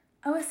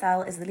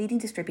OSL is the leading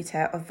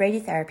distributor of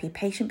radiotherapy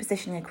patient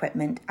positioning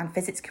equipment and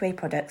physics QA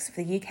products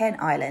for the UK and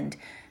Ireland,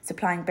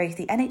 supplying both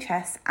the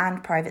NHS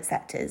and private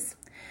sectors.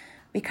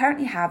 We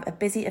currently have a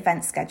busy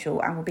event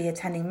schedule and will be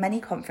attending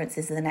many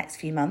conferences in the next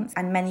few months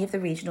and many of the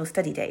regional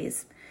study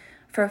days.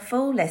 For a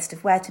full list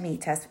of where to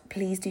meet us,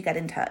 please do get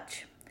in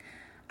touch.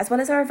 As well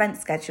as our event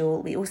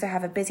schedule, we also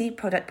have a busy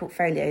product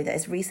portfolio that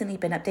has recently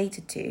been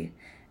updated too.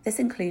 This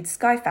includes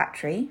Sky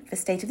Factory for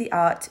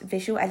state-of-the-art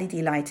visual LED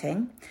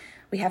lighting.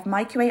 We have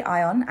MyQA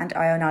Ion and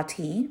Ion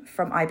RT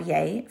from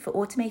IBA for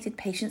automated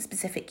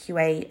patient-specific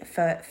QA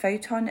for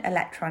photon,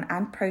 electron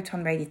and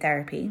proton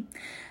radiotherapy.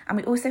 And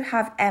we also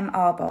have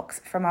MR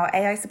Box from our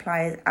AI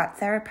suppliers at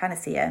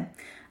Therapanacea,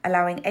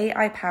 allowing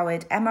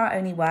AI-powered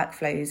MR-only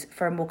workflows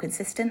for a more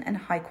consistent and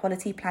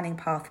high-quality planning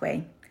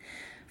pathway.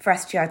 For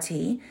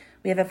SGRT,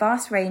 we have a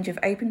vast range of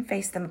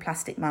open-face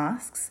thermoplastic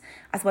masks,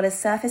 as well as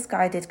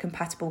surface-guided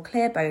compatible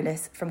clear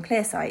bolus from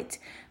Clearsight,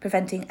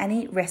 preventing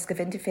any risk of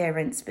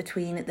interference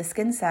between the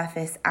skin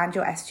surface and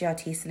your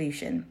SGRT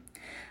solution.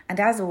 And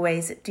as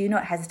always, do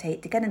not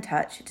hesitate to get in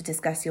touch to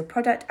discuss your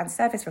product and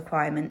service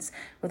requirements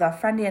with our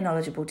friendly and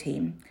knowledgeable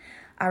team.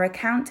 Our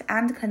account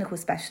and clinical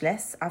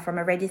specialists are from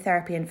a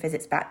radiotherapy and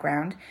physics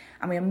background,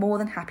 and we are more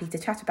than happy to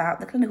chat about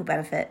the clinical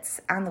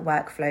benefits and the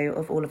workflow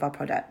of all of our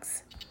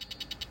products.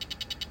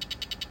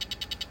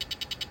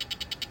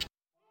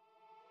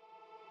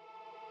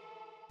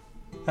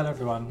 Hello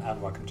everyone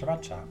and welcome to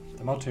RadChat,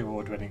 the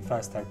multi-award winning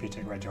first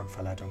therapeutic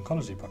radiographer-led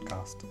oncology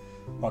podcast.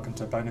 Welcome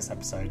to a bonus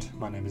episode.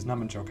 My name is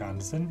Naman Jorka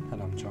Anderson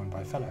and I'm joined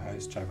by fellow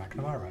host Joe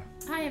McNamara.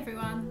 Hi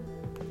everyone.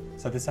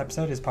 So this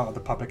episode is part of the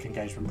public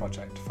engagement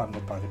project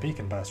funded by the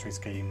Beacon Bursary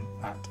Scheme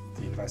at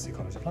the University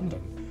College of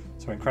London.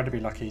 So we're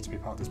incredibly lucky to be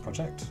part of this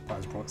project that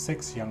has brought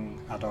 6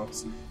 young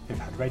adults who've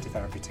had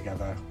radiotherapy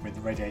together with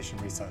radiation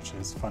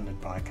researchers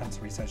funded by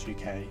Cancer Research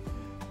UK,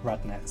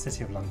 RadNet,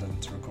 City of London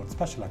to record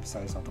special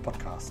episodes of the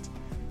podcast.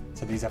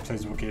 So these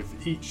episodes will give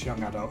each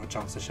young adult a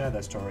chance to share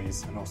their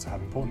stories and also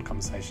have important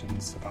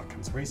conversations about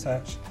cancer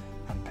research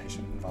and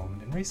patient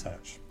involvement in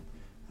research.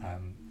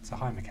 So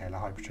hi Michaela,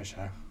 hi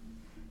Patrycja,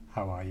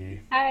 how are you?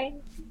 Hi,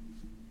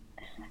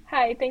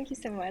 thank you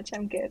so much,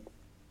 I'm good.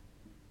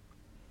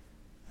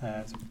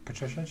 So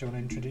Patrycja, do you want to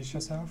introduce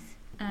yourself?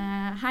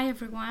 Hi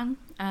everyone,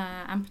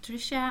 I'm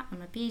Patrycja,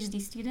 I'm a PhD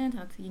student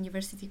at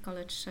University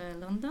College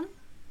London.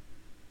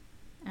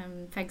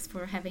 Thanks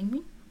for having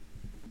me.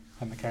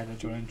 Hi Michaela,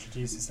 do you want to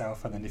introduce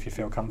yourself and then if you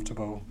feel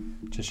comfortable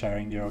to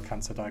sharing your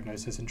cancer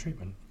diagnosis and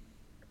treatment?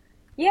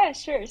 Yeah,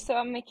 sure. So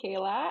I'm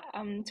Michaela,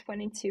 I'm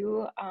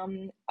 22,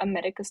 a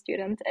medical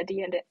student at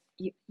the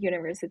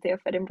University of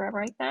Edinburgh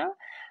right now.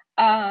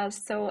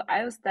 So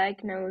I was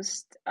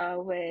diagnosed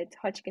with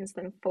Hodgkin's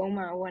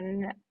lymphoma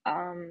when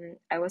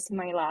I was in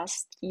my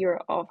last year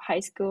of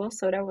high school.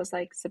 So that was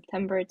like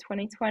September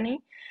 2020.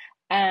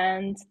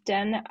 And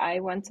then I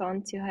went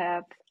on to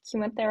have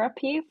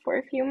chemotherapy for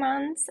a few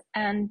months.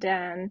 And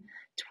then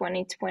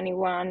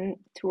 2021,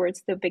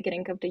 towards the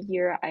beginning of the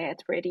year, I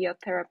had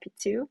radiotherapy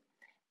too.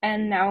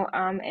 And now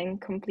I'm in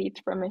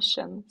complete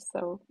remission.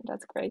 So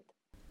that's great.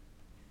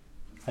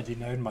 Had you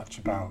known much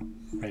about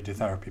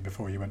radiotherapy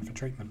before you went for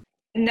treatment?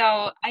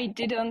 No, I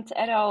didn't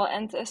at all.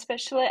 And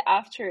especially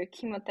after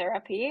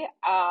chemotherapy,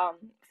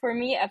 for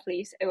me at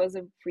least, it was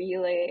a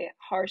really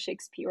harsh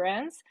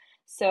experience.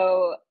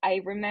 So I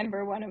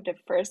remember one of the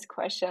first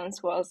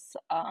questions was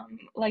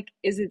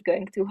is it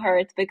going to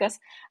hurt? Because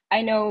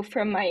I know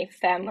from my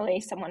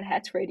family, someone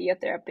had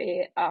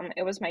radiotherapy.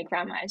 It was my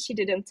grandma and she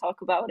didn't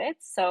talk about it.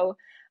 So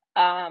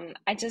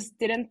I just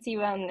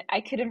I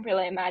couldn't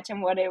really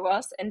imagine what it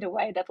was and the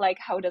way that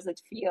how does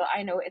it feel?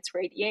 I know it's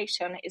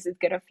radiation. Is it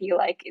gonna feel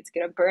like it's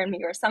gonna burn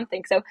me or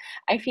something? So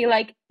I feel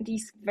like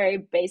these very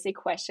basic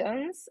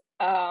questions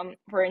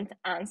weren't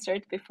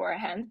answered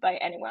beforehand by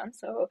anyone.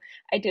 So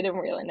I didn't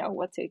really know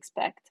what to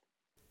expect.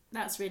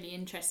 That's really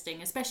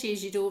interesting, especially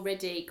as you'd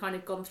already kind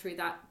of gone through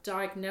that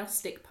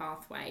diagnostic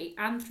pathway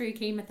and through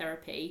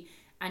chemotherapy,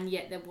 and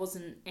yet there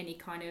wasn't any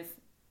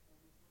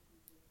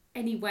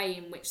way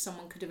in which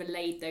someone could have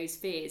allayed those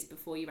fears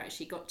before you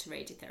actually got to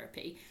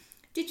radiotherapy.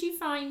 Did you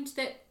find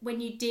that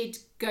when you did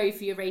go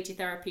for your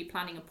radiotherapy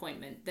planning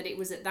appointment, that it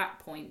was at that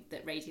point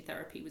that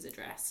radiotherapy was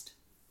addressed?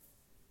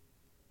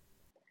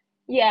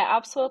 Yeah,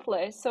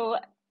 absolutely. So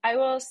I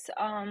was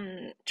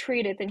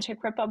treated in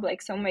Czech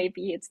Republic, so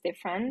maybe it's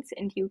different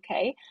in the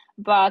UK.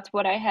 But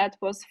what I had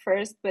was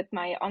first with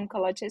my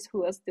oncologist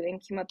who was doing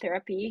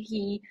chemotherapy.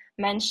 He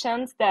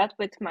mentioned that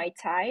with my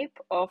type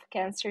of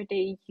cancer,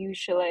 they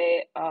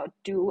usually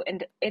do,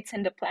 and it's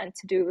in the plan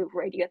to do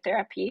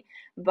radiotherapy,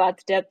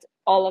 but that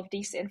all of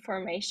this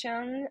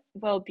information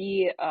will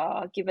be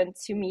given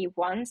to me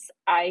once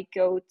I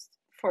go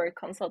for a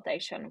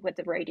consultation with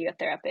the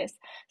radiotherapist.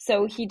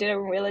 So he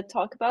didn't really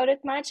talk about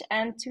it much.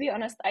 And to be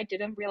honest, I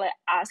didn't really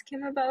ask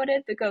him about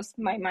it because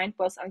my mind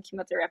was on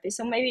chemotherapy.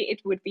 So maybe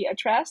it would be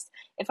addressed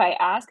if I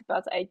asked,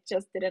 but I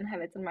just didn't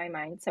have it in my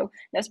mind. So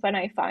that's when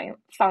I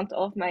found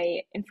all of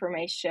my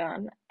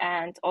information.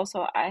 And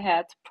also I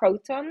had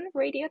proton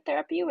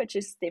radiotherapy, which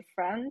is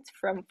different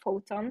from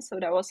photon. So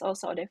that was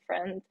also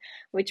different,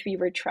 which we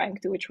were trying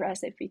to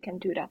address if we can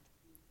do that.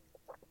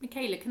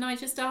 Michaela, can I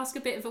just ask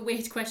a bit of a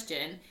weird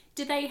question?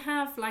 Do they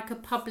have like a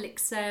public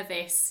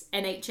service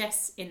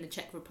NHS in the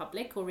Czech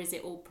Republic, or is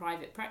it all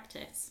private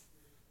practice?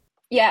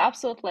 Yeah,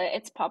 absolutely.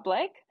 It's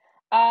public.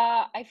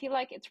 I feel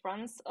like it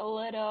runs a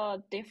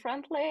little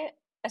differently,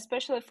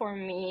 especially for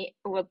me.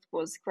 What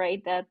was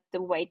great that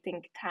the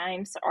waiting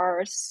times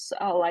are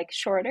like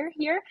shorter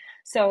here.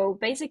 So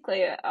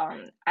basically,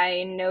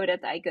 I know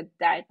that I got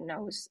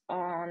diagnosed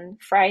on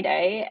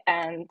Friday,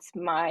 and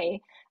my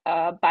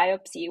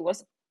biopsy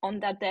was on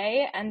that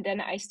day, and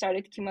then I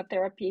started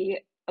chemotherapy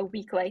a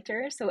week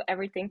later. So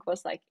everything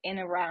was like in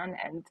a run,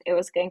 and it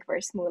was going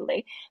very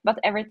smoothly. But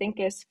everything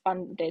is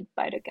funded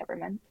by the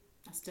government.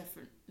 That's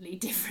definitely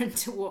different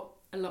to what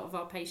a lot of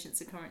our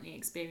patients are currently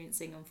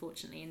experiencing,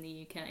 unfortunately, in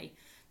the UK.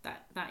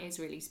 That is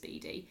really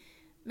speedy.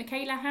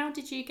 Michaela, how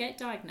did you get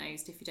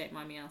diagnosed, if you don't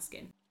mind me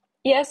asking?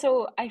 Yeah,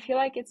 so I feel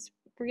like it's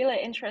really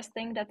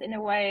interesting that in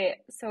a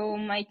way, so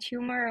my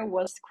tumor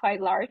was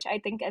quite large. I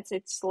think at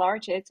its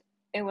largest,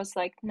 it was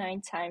like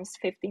 9 times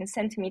 15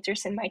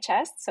 centimeters in my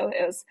chest. So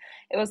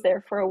it was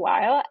there for a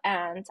while,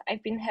 and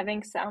I've been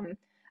having some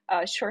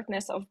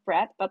shortness of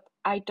breath, but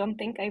I don't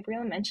think I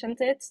really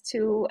mentioned it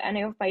to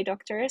any of my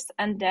doctors.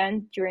 And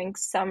then during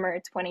summer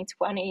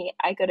 2020,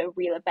 I got a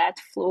really bad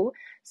flu.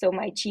 So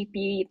my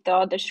GP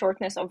thought the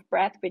shortness of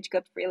breath, which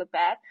got really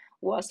bad,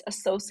 was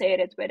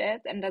associated with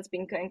it, and that's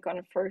been going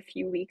on for a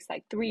few weeks,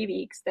 like 3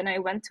 weeks. Then I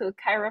went to a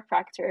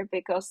chiropractor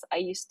because I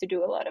used to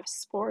do a lot of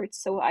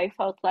sports, so I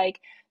felt like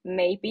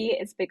maybe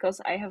it's because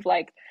I have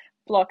like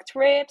blocked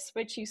ribs,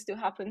 which used to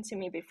happen to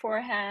me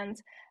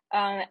beforehand.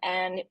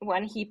 And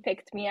when he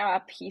picked me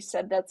up, he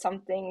said that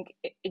something,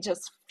 it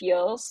just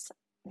feels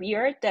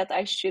weird that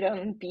I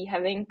shouldn't be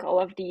having all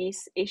of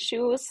these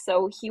issues.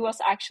 So it was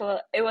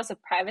a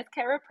private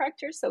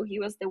chiropractor, so he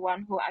was the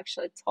one who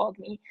actually told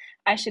me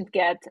I should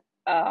get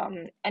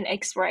an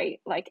x-ray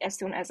like as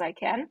soon as I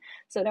can.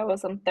 So that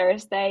was on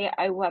Thursday.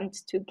 I went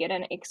to get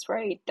an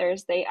x-ray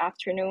Thursday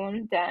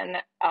afternoon. Then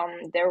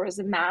there was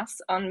a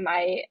mass on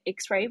my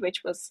x-ray,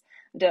 which was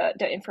the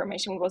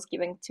information was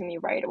given to me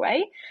right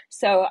away.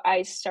 So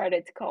I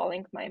started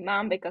calling my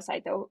mom because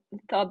I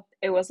thought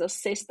it was a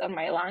cyst on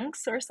my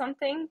lungs or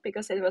something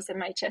because it was in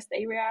my chest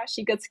area.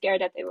 She got scared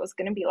that it was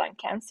going to be lung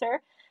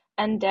cancer.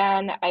 And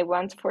then I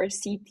went for a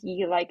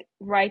CT like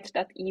right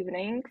that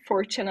evening.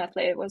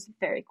 Fortunately, it was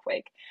very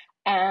quick.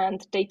 And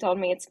they told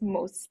me it's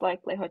most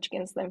likely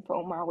Hodgkin's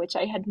lymphoma, which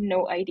I had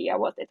no idea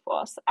what it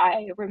was.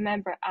 I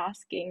remember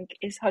asking,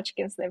 is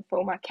Hodgkin's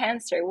lymphoma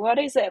cancer? What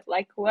is it?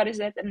 Like, what is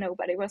it? And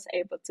nobody was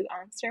able to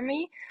answer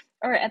me.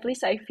 Or at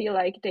least I feel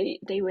like they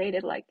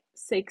waited like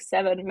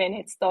 6-7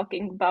 minutes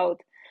talking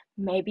about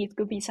maybe it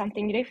could be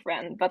something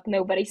different, but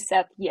nobody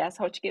said, yes,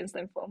 Hodgkin's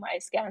lymphoma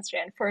is cancer.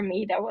 And for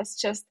me, that was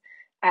just,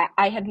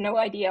 I had no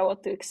idea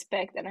what to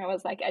expect, and I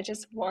was like, I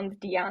just want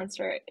the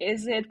answer.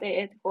 Is it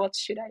it? What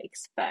should I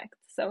expect?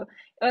 So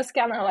it was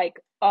kind of like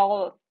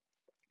all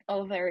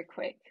very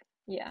quick.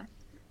 Yeah.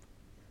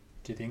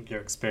 Do you think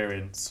your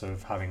experience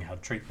of having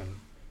had treatment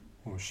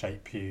will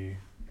shape you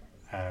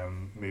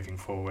moving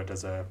forward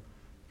as a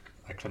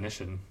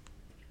clinician?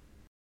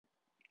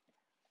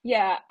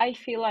 Yeah, I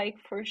feel like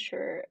for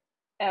sure.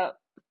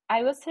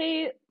 I would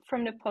say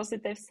from the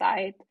positive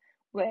side,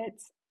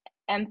 with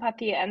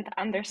empathy and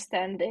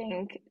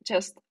understanding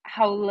just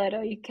how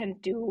little you can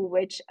do,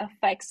 which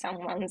affects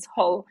someone's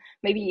whole,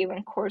 maybe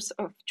even course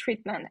of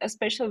treatment,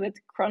 especially with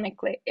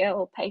chronically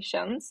ill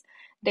patients.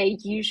 They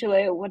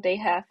usually, what they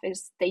have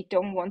is they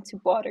don't want to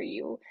bother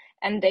you.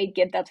 And they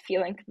get that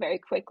feeling very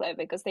quickly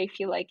because they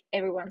feel like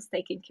everyone's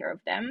taking care of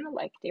them,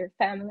 like their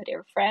family,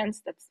 their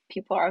friends, that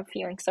people are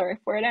feeling sorry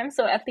for them.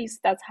 So at least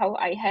that's how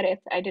I had it.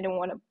 I didn't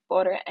want to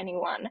bother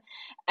anyone.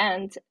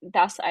 And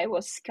thus I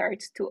was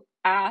scared to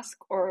ask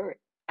for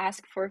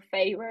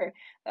favor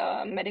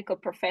medical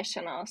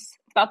professionals.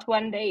 But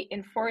when they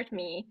informed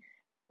me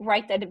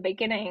right at the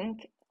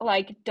beginning,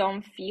 like,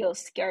 don't feel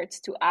scared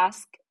to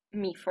ask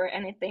me for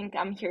anything,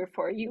 I'm here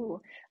for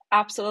you.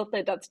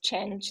 Absolutely, that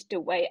changed the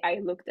way I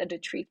looked at the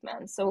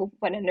treatment. So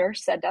when a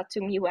nurse said that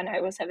to me when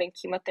I was having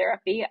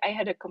chemotherapy, I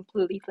had a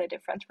completely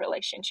different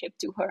relationship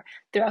to her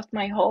throughout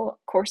my whole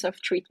course of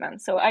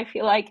treatment. So I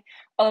feel like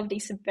all of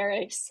these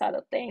very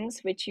subtle things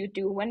which you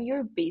do when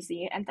you're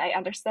busy, and I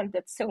understand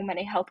that so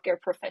many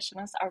healthcare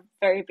professionals are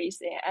very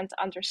busy and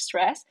under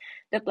stress,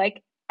 that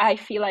like I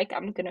feel like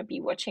I'm gonna be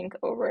watching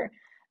over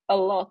a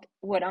lot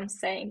what I'm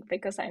saying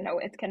because I know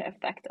it can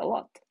affect a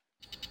lot.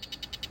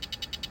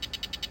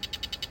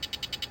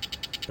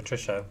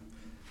 Patrycja,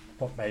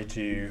 what made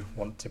you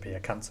want to be a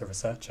cancer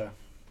researcher?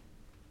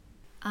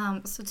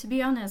 So to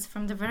be honest,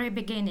 from the very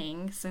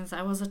beginning, since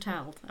I was a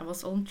child, I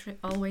was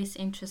always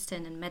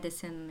interested in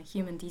medicine and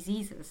human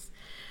diseases.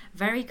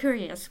 Very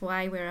curious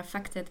why we're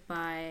affected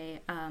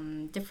by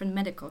different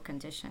medical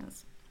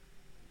conditions.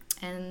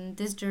 And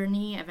this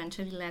journey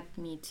eventually led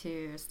me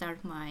to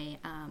start my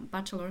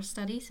bachelor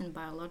studies in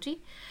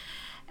biology,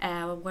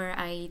 where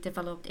I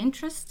developed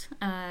interest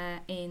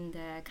in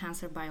the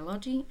cancer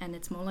biology and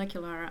its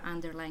molecular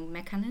underlying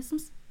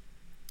mechanisms.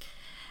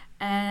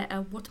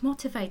 What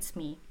motivates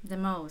me the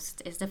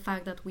most is the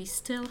fact that we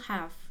still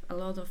have a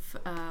lot of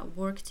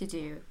work to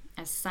do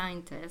as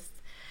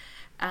scientists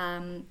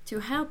to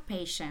help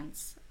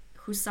patients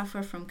who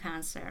suffer from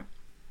cancer.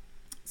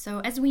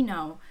 So as we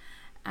know,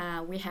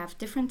 we have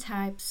different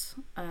types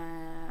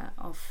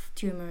of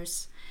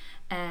tumors,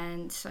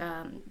 and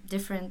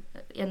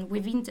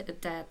within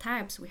the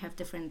types we have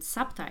different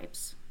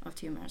subtypes of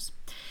tumors.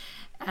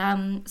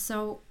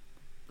 So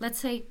let's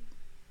say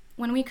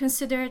when we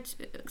consider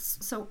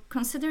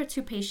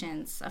two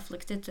patients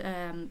afflicted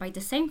by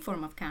the same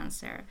form of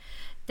cancer,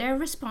 their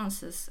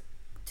responses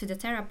to the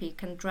therapy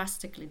can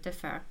drastically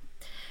differ.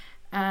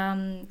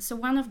 So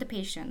one of the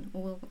patients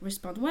will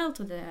respond well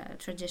to the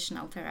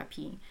traditional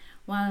therapy,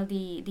 while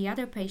the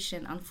other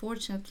patient,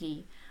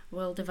 unfortunately,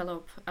 will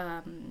develop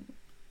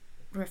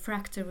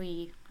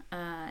refractory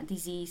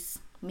disease,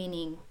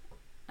 meaning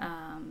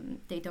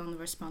they don't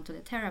respond to the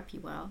therapy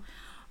well,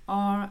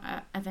 or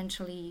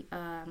eventually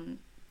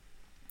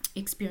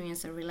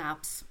experience a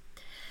relapse.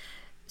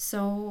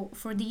 So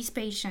for these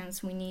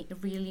patients, we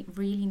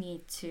really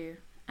need to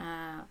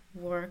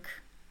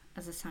work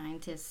as a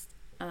scientist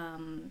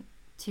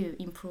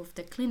to improve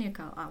the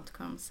clinical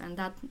outcomes, and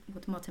that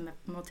what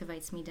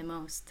motivates me the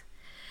most.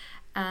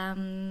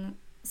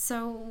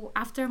 So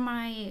after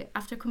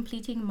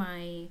completing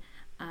my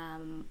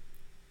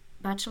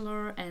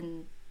bachelor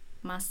and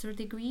master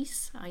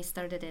degrees, I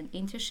started an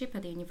internship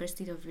at the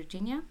University of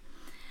Virginia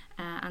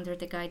under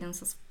the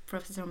guidance of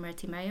Professor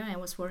Marty Mayo. I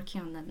was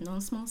working on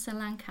non-small cell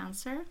lung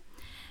cancer,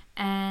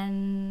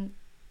 and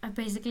I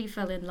basically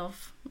fell in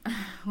love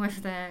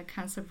with the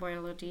cancer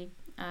biology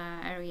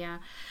area.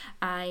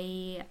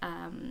 I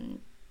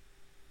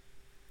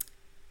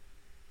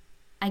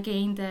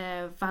gained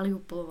a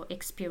valuable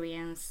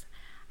experience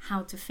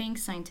how to think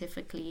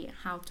scientifically,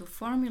 how to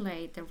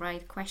formulate the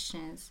right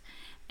questions,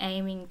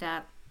 aiming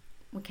that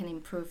we can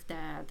improve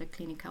the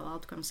clinical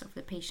outcomes of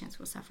the patients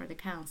who suffer the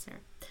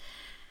cancer.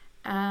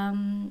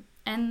 And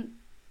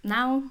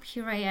now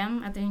here I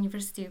am at the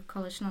University of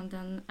College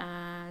London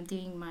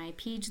doing my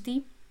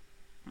PhD.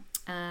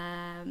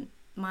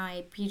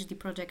 My PhD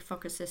project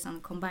focuses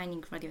on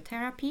combining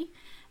radiotherapy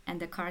and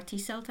the CAR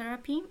T-cell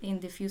therapy in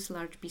diffuse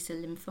large B-cell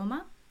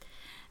lymphoma.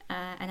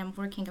 And I'm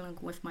working along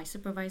with my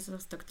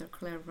supervisors, Dr.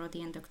 Claire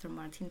Roddy and Dr.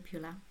 Martin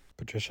Pula.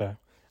 Patrycja,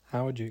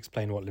 how would you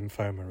explain what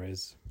lymphoma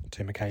is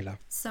to Michaela?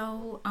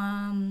 So,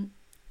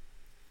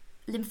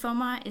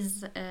 lymphoma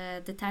is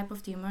the type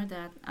of tumor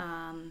that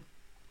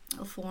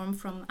form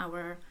from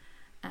our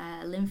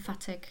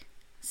lymphatic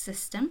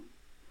system.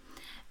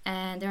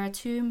 And there are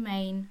two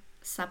main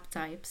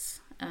subtypes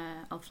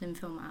of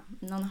lymphoma,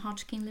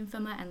 non-Hodgkin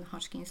lymphoma and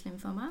Hodgkin's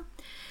lymphoma.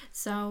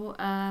 So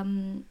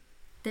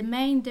the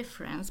main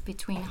difference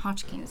between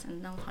Hodgkin's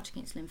and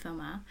non-Hodgkin's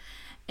lymphoma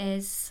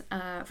is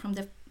from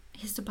the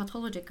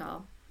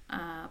histopathological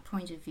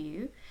point of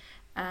view,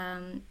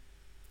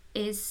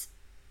 is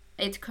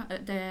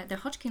the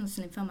Hodgkin's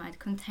lymphoma, it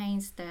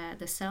contains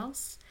the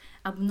cells,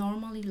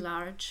 abnormally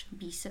large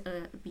B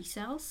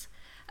cells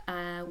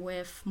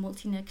with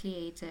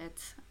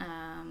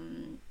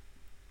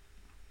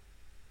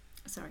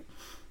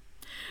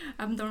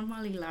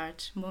abnormally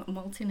large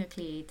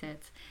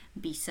multinucleated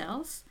B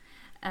cells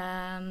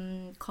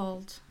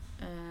called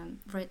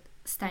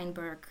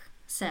Steinberg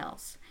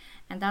cells,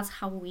 and that's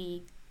how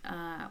we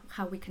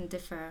can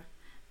differ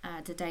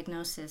the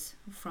diagnosis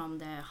from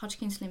the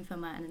Hodgkin's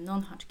lymphoma and the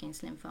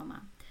non-Hodgkin's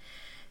lymphoma.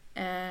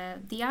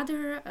 The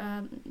other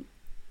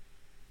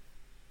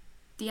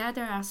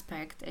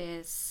aspect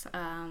is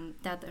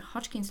that the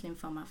Hodgkin's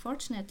lymphoma,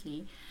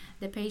 fortunately,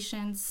 the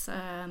patients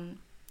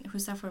who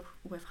suffer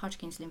with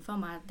Hodgkin's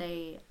lymphoma,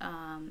 they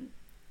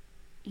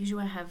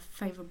usually have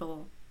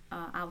favorable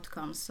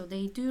outcomes, so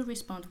they do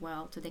respond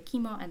well to the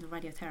chemo and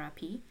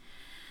radiotherapy.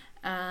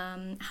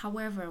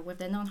 However, with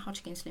the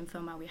non-Hodgkin's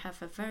lymphoma, we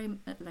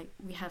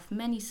have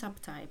many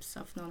subtypes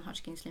of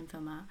non-Hodgkin's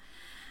lymphoma,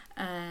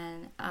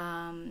 and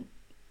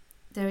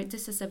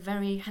this is a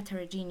very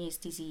heterogeneous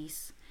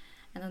disease,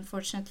 and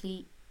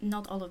unfortunately,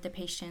 not all of the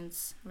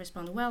patients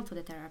respond well to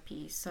the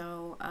therapy.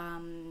 So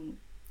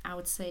I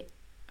would say,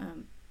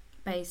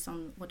 based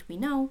on what we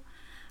know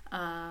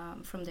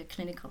from the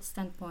clinical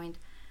standpoint,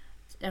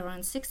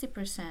 around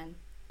 60%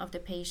 of the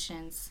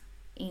patients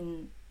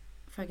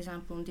for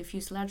example, in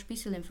diffuse large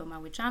B-cell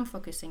lymphoma, which I'm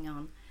focusing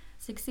on,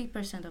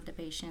 60% of the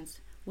patients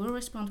will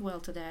respond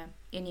well to the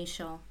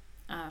initial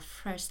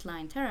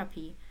first-line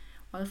therapy,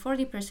 while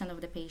 40%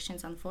 of the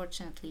patients,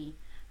 unfortunately,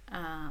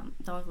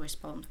 don't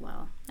respond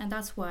well. And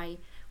that's why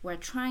we're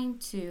trying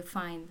to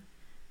find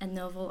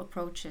novel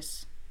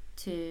approaches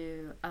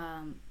to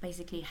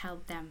basically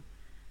help them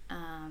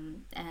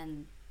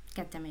and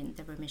get them in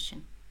the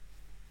remission.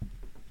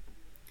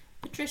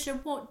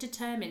 Patrycja, what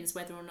determines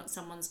whether or not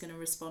someone's going to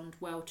respond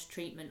well to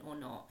treatment or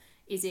not?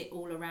 Is it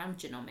all around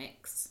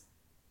genomics?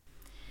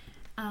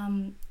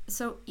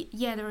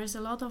 There is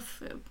a lot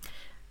of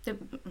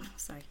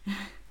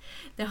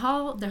the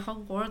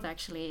whole world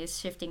actually is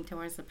shifting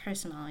towards the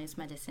personalized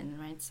medicine,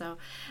 right? So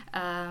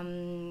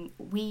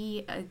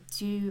we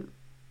do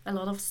a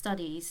lot of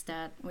studies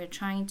that we're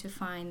trying to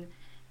find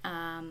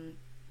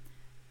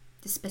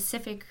the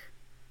specific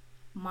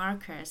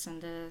markers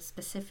and the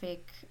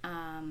specific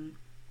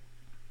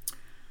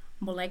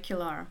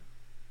molecular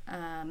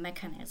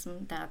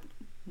mechanism that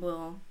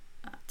will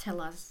tell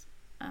us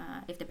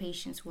if the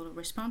patients will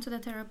respond to the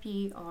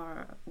therapy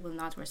or will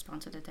not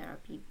respond to the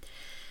therapy.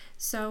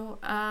 So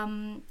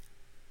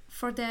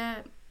for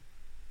the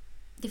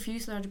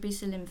diffuse large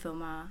B-cell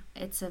lymphoma,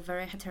 it's a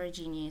very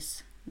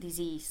heterogeneous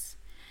disease,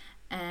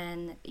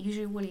 and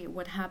usually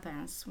what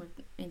happens with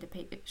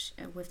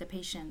the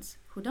patients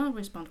who don't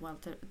respond well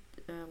to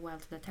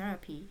the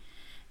therapy,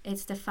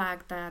 it's the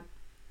fact that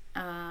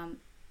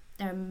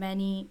there are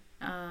many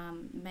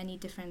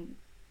different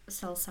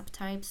cell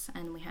subtypes,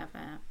 and we have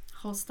a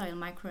hostile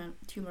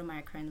tumor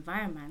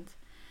microenvironment,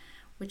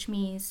 which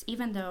means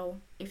even though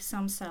if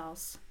some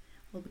cells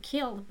will be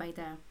killed by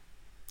the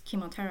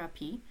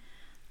chemotherapy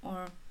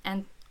or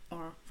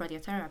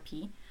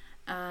radiotherapy,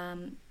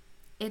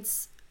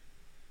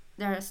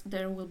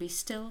 there will be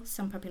still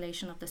some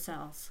population of the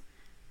cells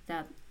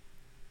that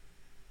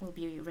will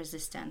be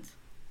resistant.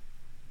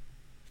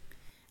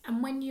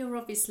 And when you're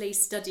obviously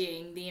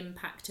studying the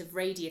impact of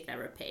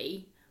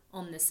radiotherapy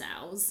on the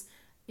cells,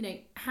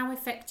 how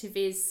effective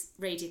is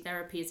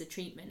radiotherapy as a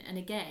treatment? And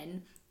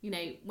again,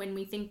 when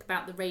we think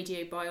about the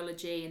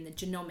radiobiology and the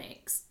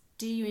genomics,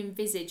 do you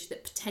envisage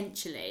that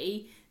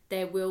potentially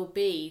there will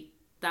be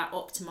that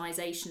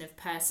optimization of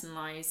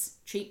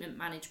personalized treatment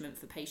management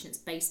for patients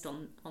based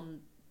on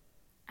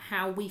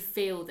how we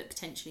feel that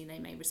potentially they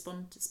may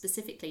respond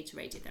specifically to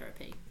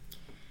radiotherapy?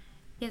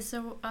 Yeah,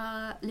 so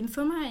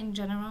lymphoma in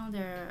general,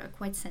 they're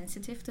quite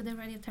sensitive to the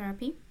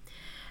radiotherapy.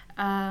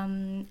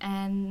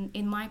 And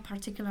in my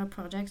particular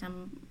project,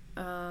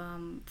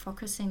 I'm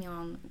focusing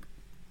on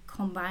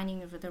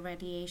combining with the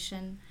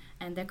radiation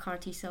and the CAR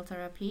T-cell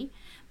therapy,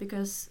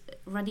 because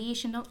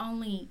radiation not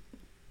only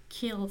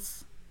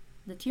kills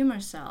the tumor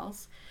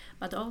cells,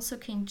 but also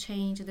can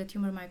change the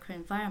tumor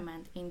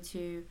microenvironment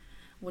into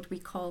what we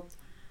call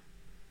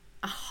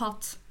a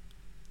hot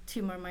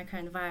tumor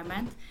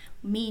microenvironment,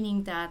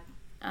 meaning that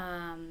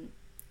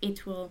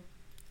it will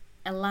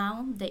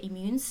allow the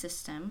immune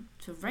system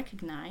to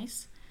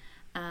recognize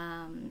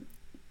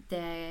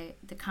the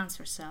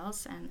cancer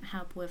cells and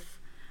help with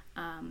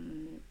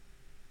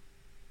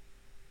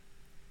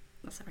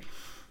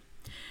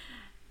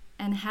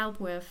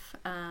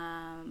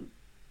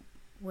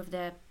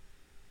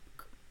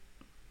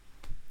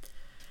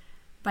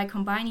by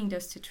combining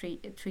those two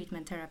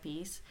treatment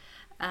therapies,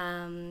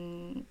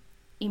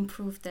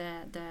 improve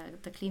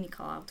the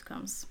clinical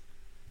outcomes.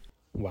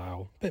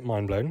 Wow, a bit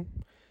mind blown,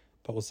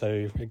 but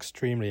also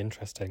extremely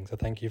interesting. So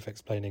thank you for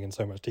explaining in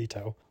so much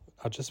detail.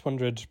 I just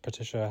wondered,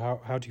 Patrycja,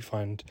 how do you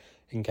find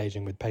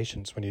engaging with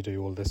patients when you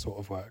do all this sort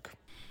of work?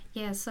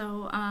 Yeah,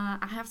 so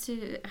I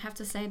have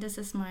to say this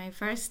is my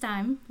first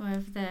time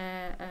with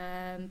the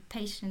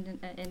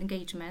patient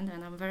engagement,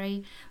 and I'm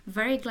very,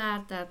 very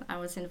glad that I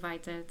was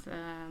invited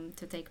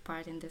to take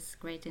part in this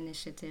great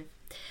initiative.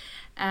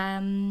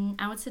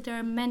 I would say there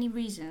are many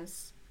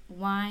reasons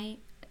why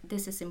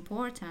this is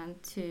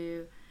important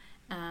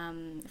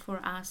for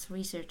us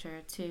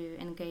researchers to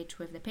engage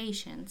with the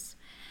patients.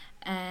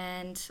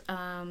 And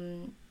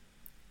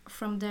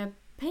from the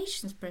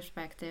patient's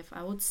perspective,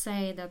 I would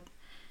say that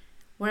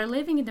we're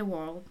living in the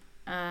world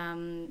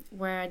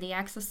where the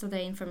access to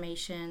the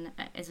information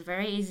is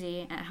very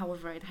easy.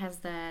 However, it has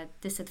the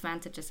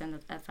disadvantages and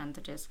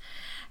advantages.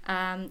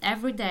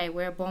 Every day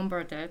we're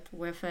bombarded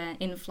with an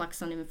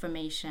influx on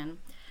information.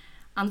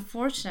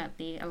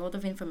 Unfortunately, a lot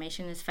of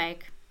information is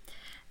fake.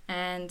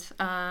 And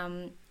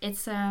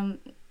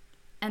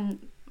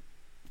and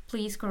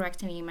please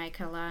correct me,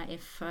 Michaela,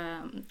 if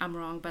I'm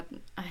wrong, but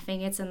I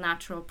think it's a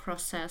natural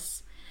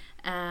process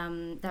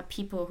that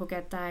people who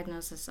get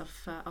diagnosis of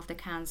the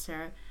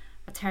cancer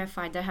are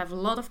terrified. They have a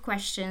lot of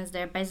questions.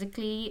 There's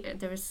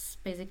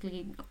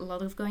basically a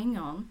lot of going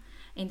on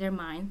in their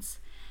minds,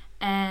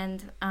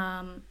 and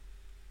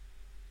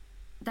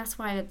that's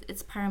why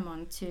it's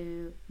paramount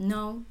to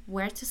know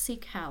where to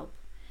seek help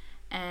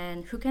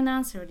and who can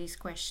answer these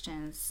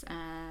questions,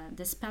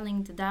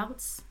 dispelling the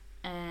doubts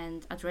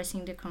and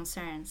addressing the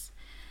concerns.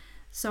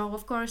 So,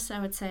 of course, I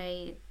would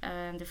say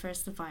the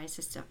first advice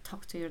is to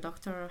talk to your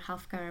doctor,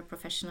 healthcare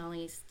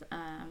professionals.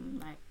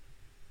 Like,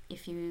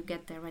 if you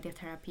get the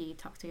radiotherapy,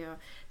 talk to your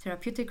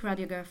therapeutic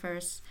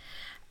radiographers,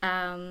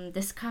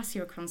 discuss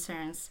your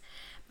concerns.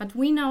 But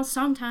we know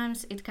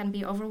sometimes it can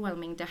be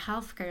overwhelming. The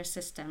healthcare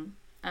system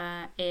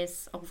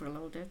is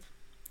overloaded,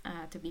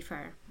 to be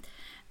fair.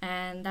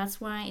 And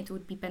that's why it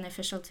would be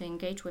beneficial to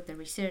engage with the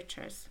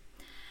researchers.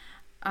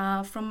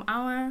 From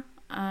our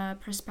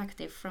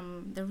perspective,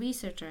 from the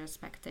researcher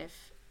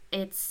perspective,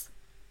 it's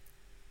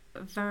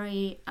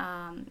very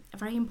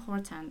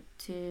important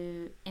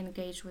to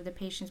engage with the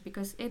patients,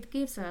 because it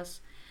gives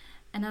us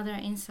another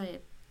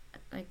insight,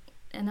 like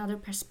another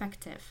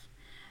perspective.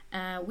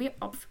 We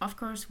of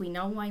course we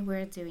know why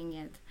we're doing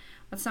it,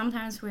 but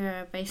sometimes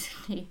we're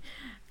basically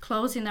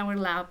closing our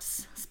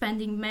labs,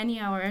 spending many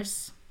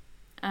hours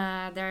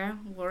there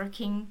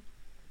working.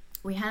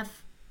 We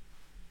have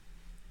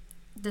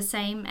the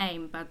same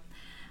aim, but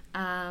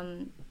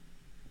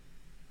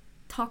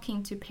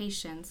talking to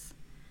patients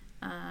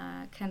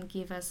can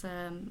give us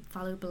a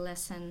valuable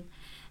lesson.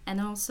 And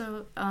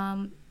also,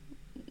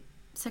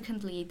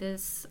 secondly,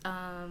 this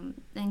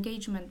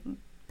engagement,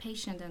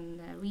 patient and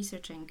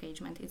researcher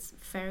engagement, is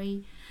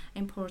very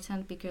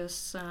important,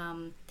 because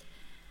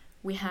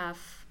we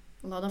have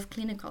a lot of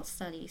clinical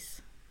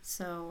studies.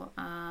 So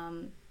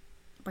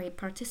by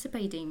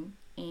participating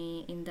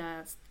in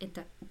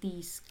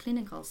these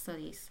clinical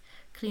studies,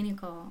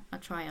 clinical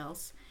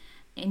trials,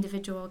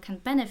 individual can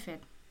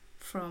benefit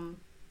from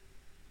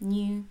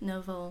new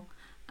novel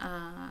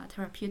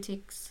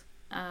therapeutics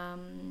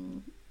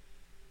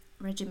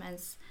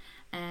regimens,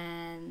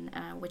 and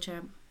which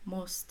are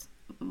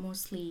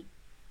mostly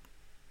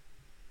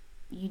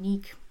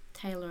unique,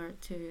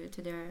 tailored to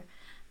their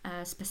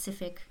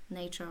specific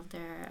nature of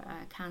their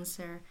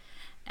cancer,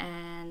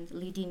 and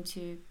leading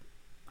to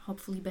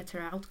hopefully better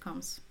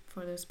outcomes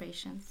for those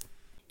patients.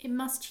 It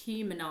must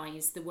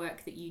humanise the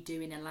work that you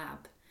do in a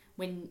lab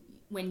when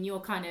you're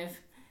kind of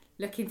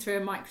looking through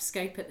a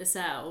microscope at the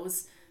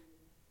cells.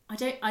 I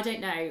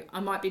don't know, I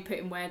might be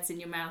putting words in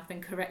your mouth,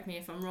 and correct me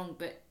if I'm wrong,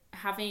 but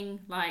having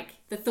like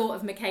the thought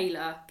of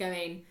Michaela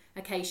going,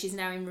 okay, she's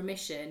now in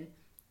remission,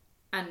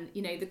 and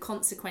you know the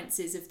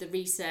consequences of the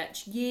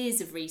research, years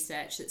of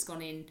research that's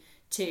gone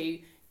into,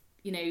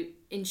 you know,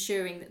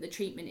 ensuring that the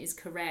treatment is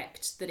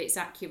correct, that it's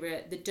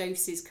accurate, the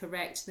dose is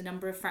correct, the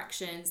number of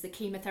fractions, the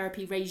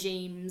chemotherapy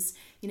regimes,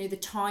 you know, the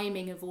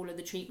timing of all of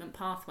the treatment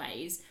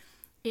pathways.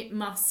 It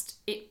must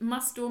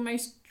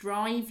almost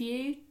drive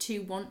you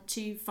to want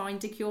to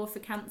find a cure for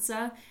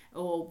cancer,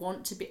 or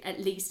want to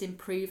at least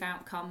improve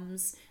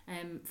outcomes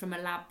from a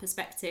lab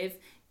perspective.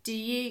 Do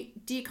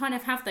you kind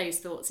of have those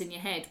thoughts in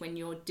your head when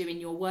you're doing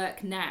your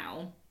work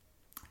now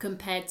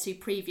compared to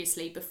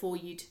previously, before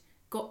you'd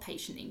got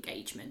patient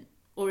engagement?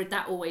 Or had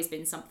that always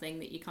been something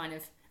that you kind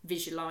of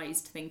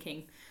visualised,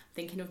 thinking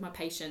of my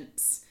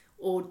patients?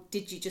 Or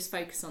did you just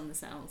focus on the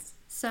cells?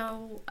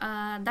 So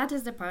that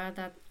is the part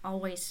that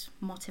always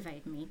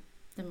motivates me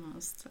the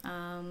most.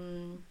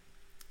 In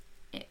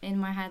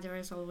my head there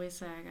is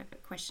always a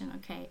question,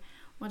 okay,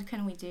 what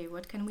can we do?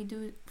 What can we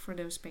do for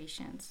those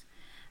patients?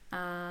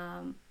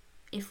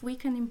 If we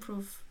can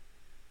improve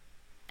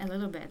a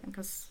little bit,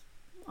 because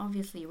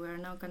obviously we're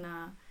not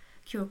gonna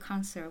cure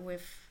cancer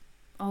with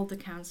all the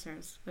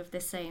cancers with the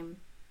same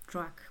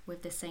drug,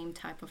 with the same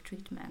type of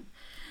treatment.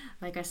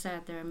 Like I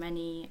said, there are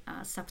many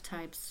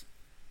subtypes,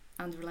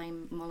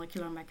 underlying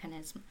molecular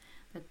mechanism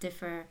that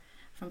differ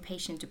from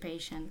patient to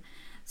patient.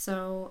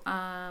 So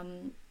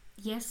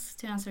yes,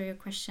 to answer your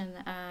question,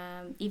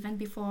 even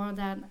before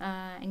that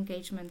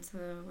engagement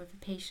with the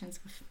patients,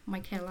 with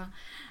Michaela,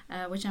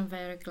 which I'm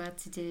very glad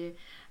to do,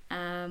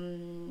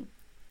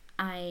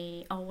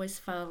 I always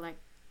felt like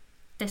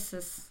this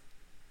is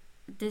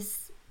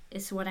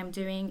what I'm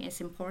doing is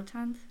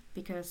important,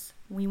 because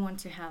we want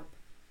to help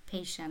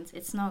patients.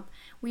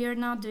 We are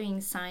not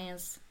doing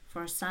science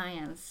for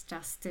science,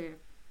 just to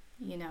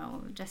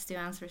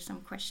answer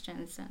some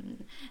questions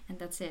and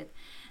that's it.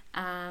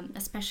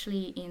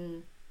 Especially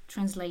in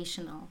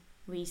translational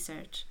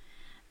research.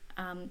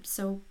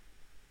 So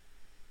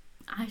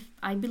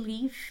I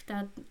believe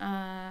that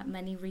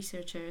many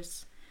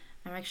researchers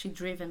are actually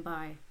driven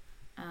by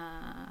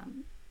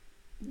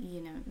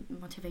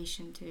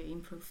motivation to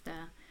improve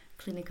the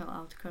clinical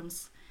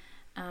outcomes.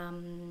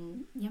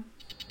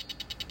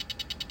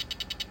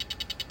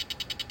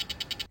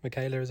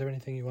 Michaela, is there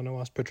anything you want to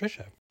ask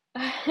Patrycja?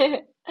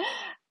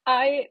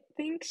 I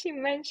think she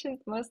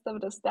mentioned most of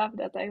the stuff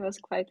that I was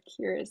quite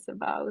curious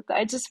about.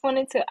 I just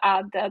wanted to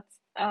add that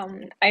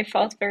I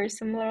felt very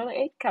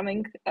similarly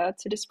coming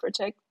to this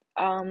project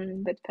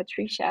with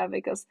Patrycja,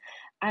 because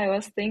I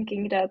was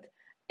thinking that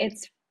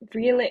it's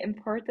really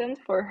important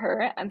for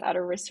her and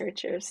other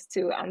researchers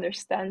to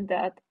understand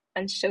that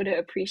and show the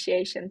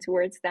appreciation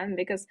towards them,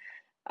 because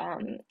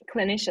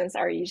clinicians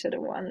are usually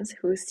the ones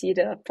who see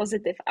the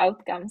positive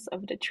outcomes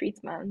of the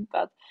treatment,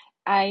 but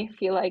I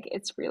feel like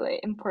it's really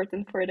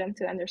important for them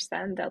to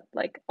understand that,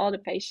 like all the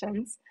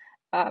patients,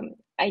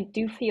 I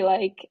do feel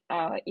like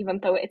even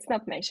though it's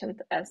not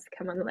mentioned as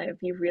commonly,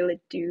 we really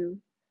do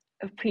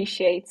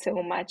appreciate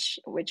so much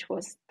which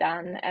was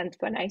done. And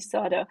when I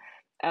saw the,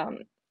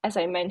 as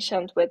I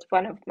mentioned with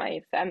one of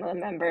my family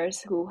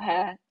members who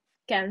had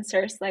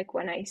cancers, like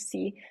when I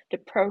see the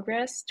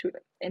progress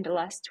in the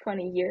last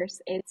 20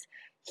 years, it's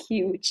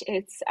huge.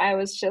 I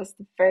was just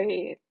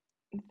very,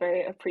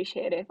 very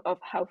appreciative of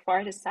how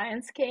far the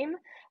science came,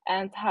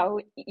 and how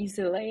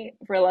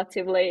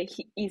relatively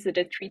easy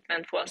the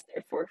treatment was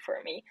therefore for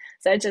me.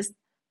 So I just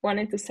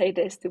wanted to say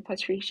this to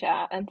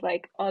Patrycja and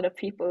like all the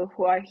people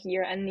who are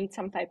here and need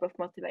some type of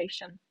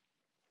motivation.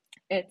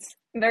 It's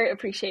very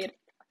appreciated.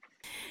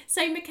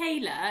 So,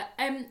 Michaela,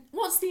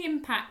 what's the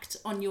impact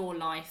on your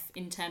life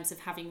in terms of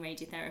having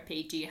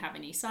radiotherapy? Do you have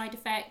any side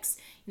effects?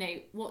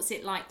 What's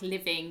it like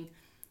living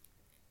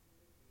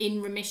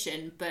in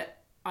remission, but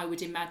I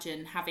would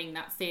imagine having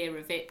that fear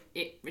of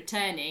it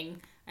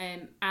returning?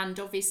 And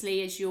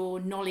obviously, as your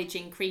knowledge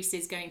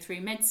increases going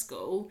through med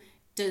school,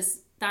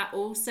 does that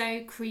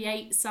also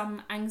create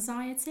some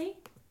anxiety?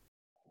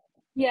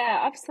 Yeah,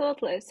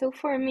 absolutely. So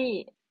for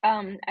me,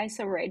 I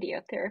saw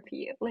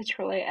radiotherapy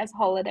literally as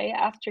holiday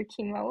after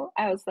chemo.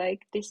 I was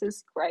like, this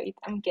is great.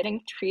 I'm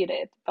getting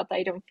treated, but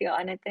I don't feel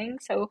anything.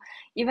 So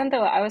even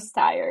though I was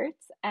tired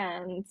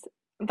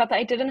but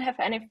I didn't have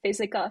any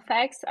physical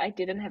effects, I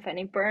didn't have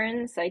any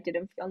burns, I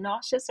didn't feel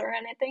nauseous or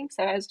anything.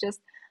 So I was just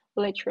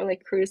literally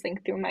cruising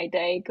through my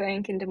day,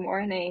 going in the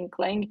morning,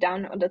 laying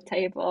down on the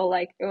table.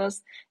 Like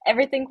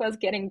everything was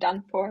getting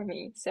done for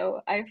me.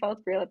 So I felt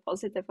really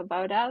positive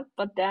about that.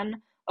 But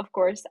then, of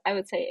course, I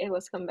would say it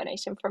was a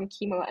combination from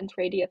chemo and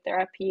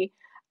radiotherapy.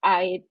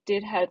 I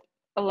did have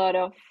a lot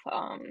of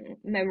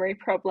memory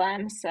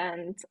problems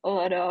and a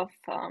lot of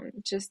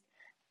just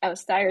I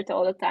was tired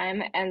all the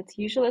time, and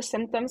usually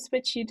symptoms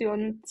which you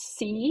don't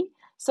see.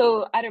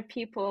 So other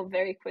people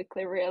very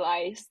quickly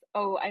realized,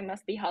 oh, I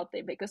must be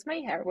healthy because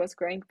my hair was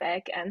growing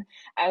back and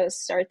I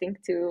was starting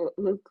to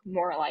look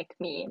more like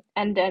me.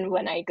 And then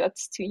when I got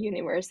to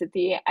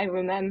university, I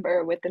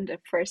remember within the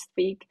first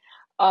week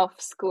of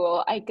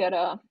school, I got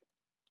a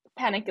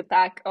panic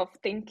attack of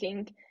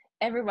thinking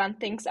everyone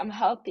thinks I'm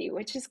healthy,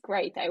 which is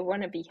great. I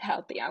want to be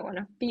healthy. I want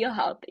to feel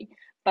healthy,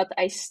 but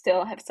I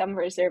still have some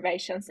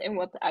reservations in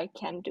what I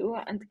can do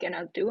and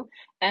cannot do.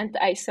 And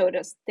I saw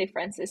those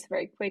differences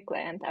very quickly.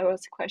 And I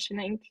was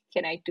questioning,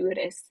 can I do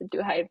this?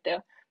 Do I have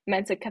the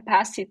mental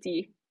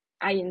capacity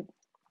I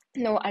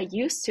know I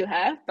used to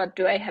have, but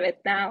do I have it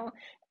now?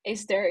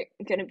 Is there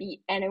going to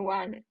be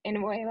anyone in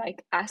a way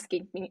like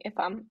asking me if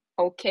I'm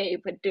okay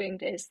with doing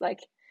this? Like,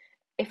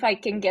 if I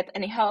can get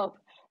any help.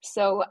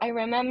 So I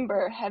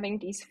remember having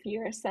these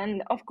fears,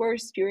 and of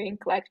course during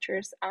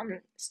lectures,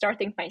 I'm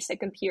starting my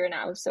second year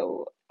now,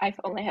 so I've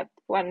only had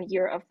 1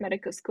 year of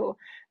medical school.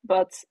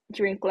 But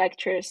during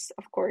lectures,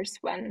 of course,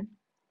 when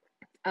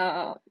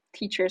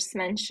teachers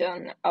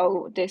mention,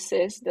 oh, this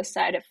is the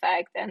side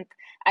effect, and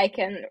I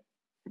can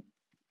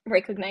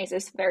recognize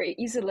this very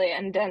easily,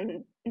 and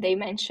then they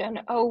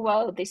mention, oh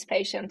well, this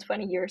patient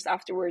 20 years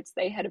afterwards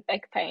they had a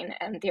back pain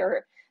and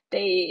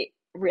they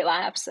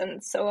relapse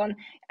and so on.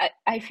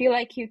 I feel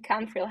like you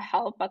can't really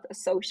help but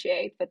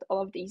associate with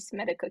all of these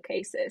medical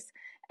cases,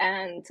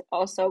 and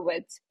also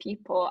with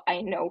people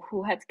I know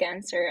who had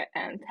cancer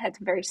and had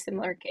very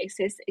similar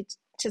cases. It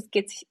just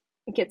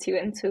gets you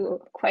into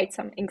quite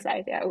some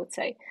anxiety, I would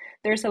say.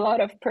 There's a lot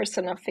of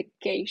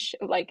personification,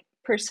 like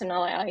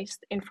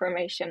personalized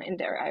information in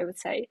there, I would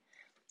say.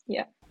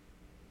 Yeah.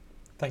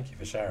 Thank you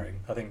for sharing.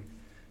 I think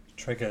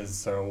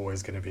triggers are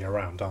always going to be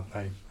around, aren't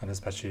they? And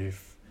especially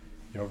if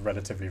you're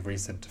relatively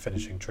recent to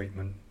finishing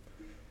treatment.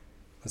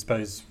 I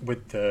suppose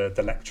with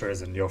the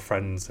lecturers and your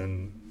friends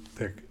and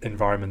the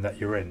environment that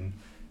you're in,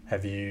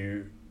 have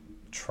you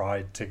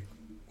tried to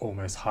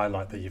almost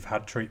highlight that you've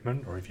had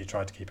treatment, or have you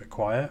tried to keep it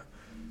quiet?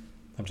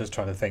 I'm just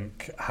trying to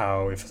think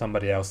how, if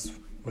somebody else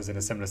was in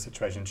a similar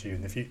situation to you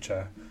in the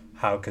future,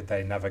 how could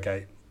they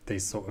navigate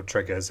these sort of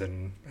triggers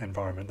and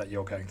environment that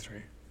you're going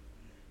through?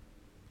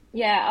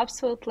 Yeah,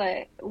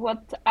 absolutely.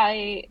 What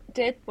I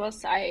did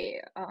was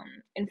I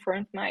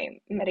informed my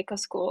medical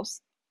schools,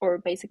 or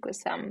basically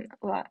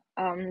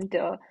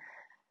the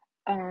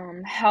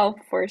help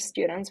for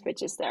students,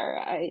 which is there.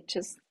 I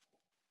just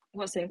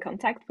was in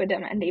contact with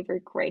them, and they were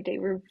great. They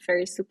were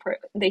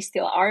they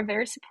still are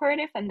very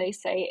supportive, and they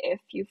say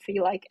if you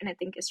feel like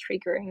anything is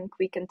triggering,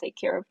 we can take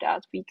care of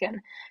that. We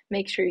can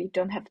make sure you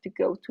don't have to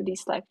go to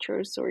these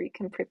lectures, or you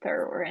can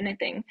prepare or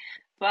anything.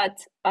 But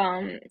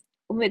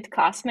with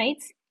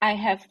classmates, I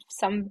have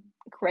some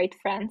great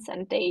friends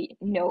and they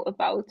know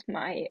about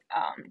my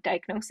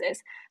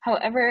diagnosis.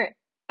 However,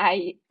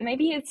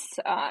 maybe it's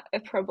a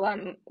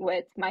problem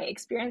with my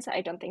experience.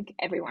 I don't think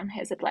everyone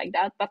has it like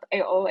that, but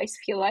I always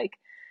feel like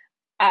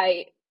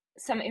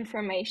some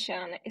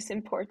information is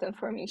important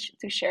for me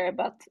to share,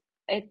 but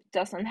it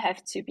doesn't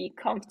have to be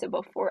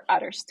comfortable for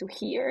others to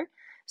hear.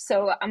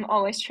 So I'm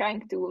always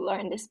trying to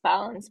learn this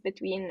balance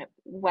between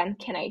when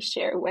can I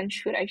share, when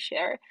should I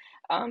share,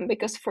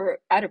 because for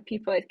other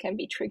people it can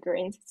be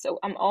triggering. So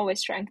I'm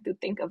always trying to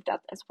think of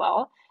that as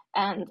well.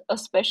 And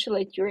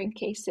especially during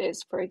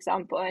cases, for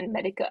example, in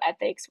medical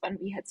ethics, when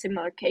we had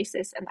similar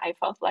cases and I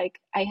felt like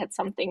I had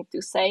something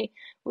to say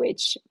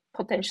which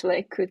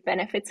potentially could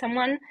benefit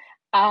someone,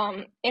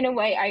 in a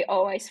way, I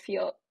always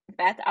feel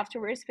bad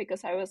afterwards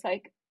because I was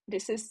like,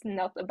 this is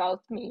not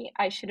about me.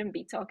 I shouldn't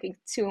be talking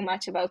too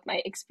much about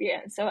my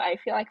experience. So I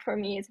feel like for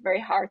me, it's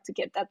very hard to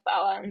get that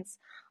balance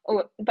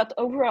but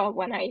overall,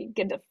 when I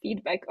get the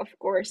feedback, of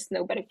course,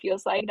 nobody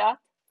feels like that.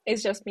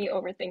 It's just me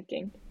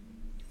overthinking.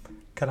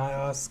 Can I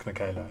ask,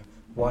 Michaela,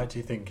 why do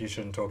you think you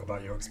shouldn't talk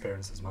about your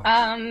experience as much?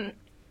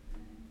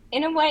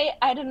 In a way,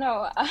 I don't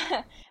know.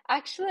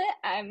 Actually,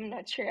 I'm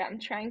not sure. I'm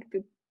trying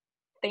to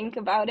think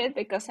about it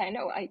because I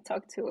know I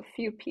talked to a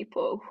few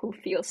people who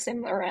feel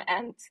similar,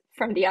 and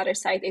from the other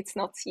side, it's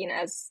not seen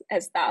as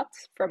that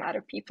from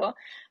other people.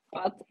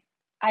 But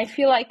I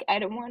feel like I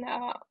don't want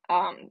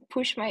to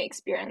push my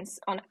experience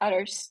on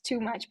others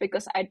too much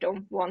because I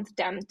don't want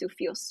them to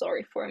feel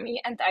sorry for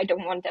me, and I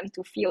don't want them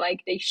to feel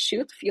like they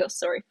should feel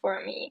sorry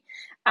for me.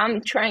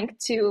 I'm trying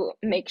to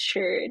make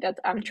sure that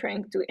I'm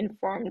trying to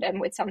inform them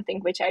with something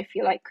which I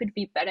feel like could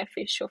be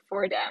beneficial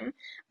for them,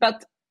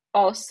 but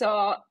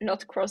also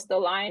not cross the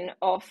line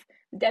of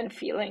them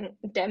feeling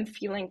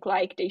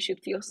like they should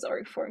feel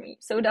sorry for me.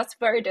 So that's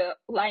where the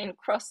line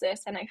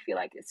crosses, and I feel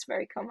like it's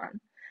very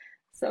common.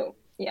 So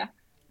yeah.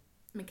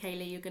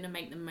 Michaela, you're going to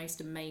make the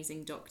most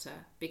amazing doctor,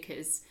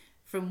 because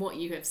from what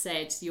you have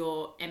said,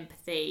 your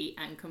empathy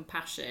and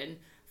compassion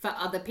for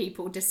other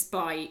people,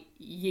 despite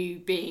you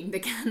being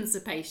the cancer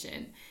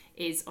patient,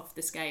 is off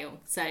the scale.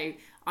 So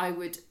I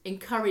would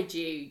encourage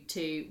you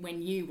to,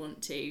 when you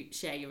want to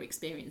share your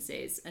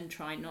experiences, and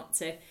try not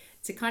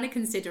to kind of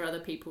consider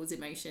other people's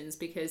emotions,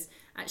 because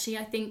actually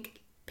I think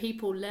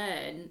people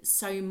learn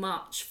so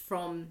much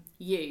from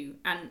you,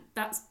 and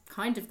that's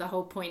kind of the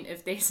whole point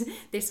of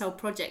this whole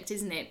project,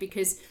 isn't it?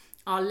 Because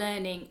our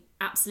learning,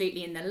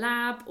 absolutely in the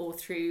lab or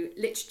through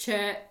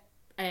literature,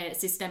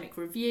 systemic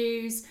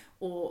reviews,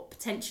 or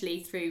potentially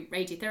through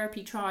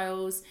radiotherapy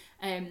trials,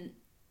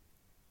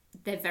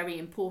 they're very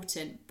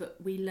important, but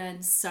we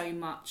learn so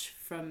much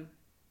from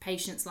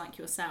patients like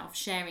yourself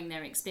sharing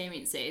their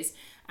experiences,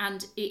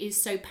 and it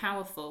is so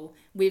powerful.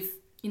 With,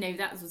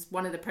 that was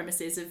one of the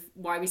premises of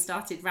why we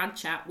started Rad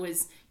Chat,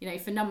 was,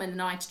 for Numan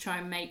and I to try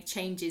and make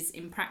changes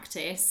in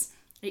practice.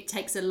 It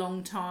takes a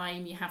long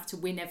time, you have to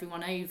win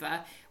everyone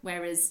over,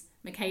 whereas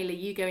Michaela,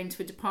 you go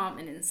into a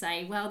department and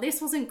say, well,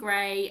 this wasn't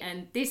great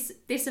and this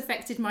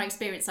affected my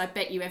experience. I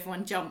bet you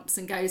everyone jumps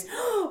and goes,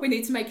 oh, we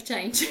need to make a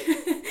change.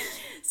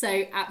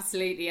 So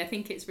absolutely, I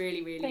think it's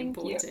really, really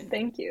important.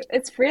 Thank you.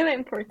 It's really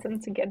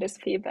important to get this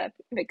feedback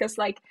because,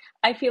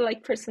 I feel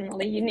like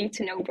personally, you need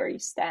to know where you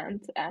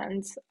stand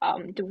and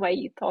the way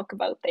you talk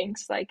about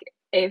things,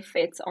 if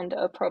it's on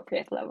the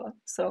appropriate level.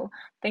 So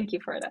thank you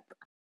for that.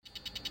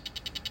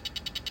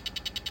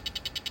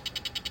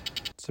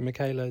 So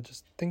Michaela,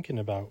 just thinking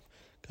about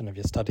kind of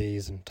your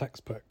studies and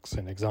textbooks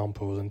and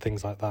examples and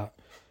things like that,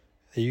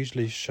 they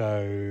usually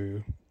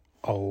show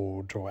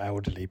old or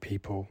elderly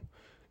people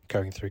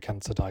going through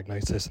cancer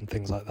diagnosis and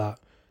things like that.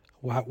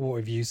 What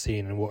have you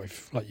seen, and what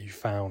have you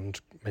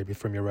found maybe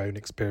from your own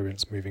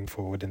experience moving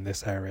forward in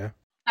this area?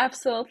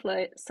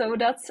 Absolutely. So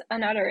that's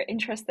another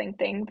interesting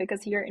thing,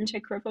 because here in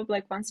Czech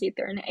Republic, once you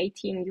turn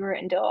 18, you're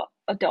in the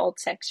adult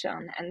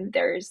section, and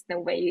there's no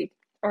way,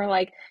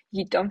 or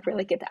you don't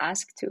really get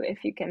asked to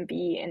if you can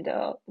be in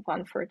the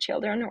one for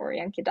children or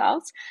young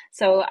adults.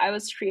 So I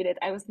was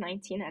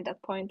 19 at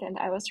that point, and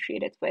I was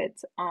treated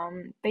with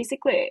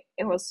basically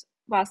it was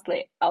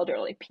vastly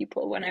elderly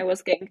people when I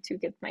was going to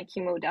get my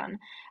chemo done.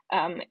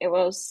 It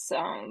was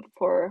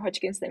for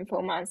Hodgkin's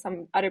lymphoma and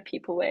some other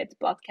people with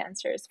blood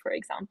cancers, for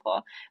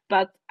example.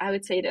 But I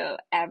would say the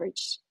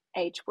average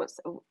age was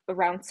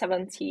around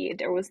 70.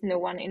 There was no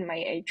one in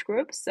my age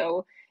group.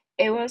 So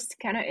it was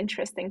kind of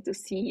interesting to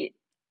see,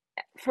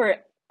 for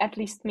at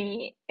least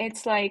me,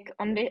 it's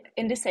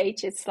in this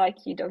age, it's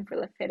you don't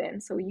really fit in.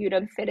 So you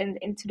don't fit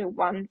into the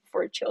one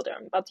for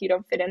children, but you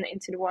don't fit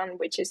into the one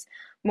which is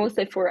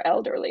mostly for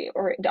elderly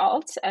or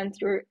adults, and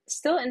you're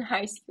still in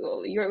high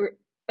school. You're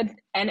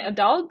an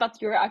adult,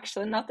 but you're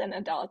actually not an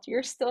adult.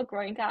 You're still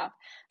growing up.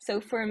 So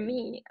for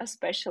me,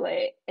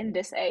 especially in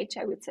this age,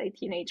 I would say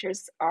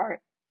teenagers are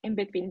in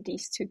between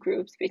these two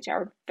groups, which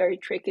are very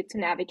tricky to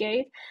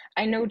navigate.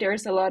 I know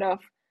there's a lot of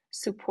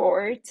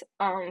support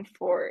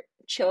for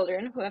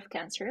children who have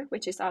cancer,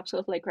 which is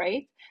absolutely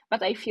great,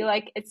 but I feel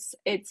like it's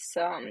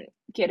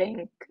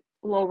getting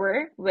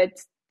lower with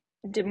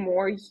the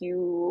more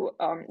you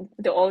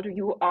the older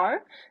you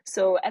are.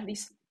 So at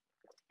least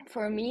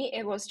for me,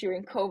 it was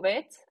during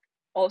COVID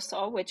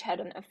also, which had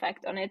an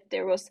effect on it.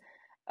 There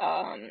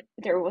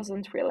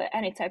wasn't really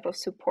any type of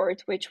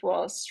support which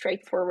was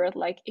straightforward,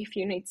 if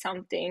you need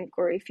something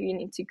or if you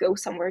need to go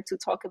somewhere to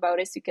talk about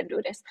this, you can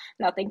do this.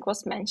 Nothing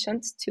was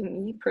mentioned to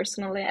me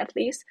personally, at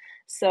least.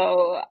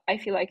 So I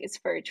feel like it's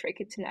very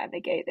tricky to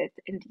navigate it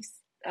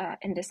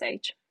in this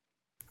age.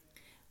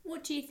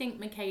 What do you think,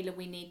 Michaela,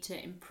 we need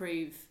to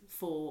improve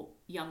for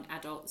young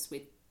adults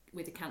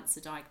with a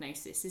cancer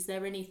diagnosis? Is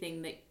there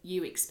anything that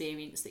you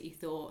experienced that you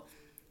thought,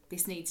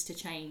 this needs to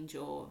change,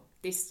 or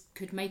this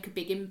could make a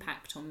big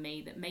impact on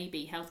me, that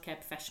maybe healthcare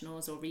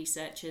professionals or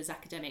researchers,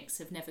 academics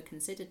have never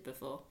considered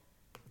before?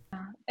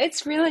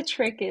 It's really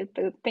tricky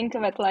to think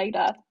of it like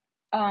that,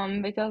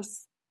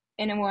 because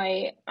in a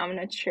way, I'm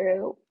not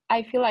sure.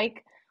 I feel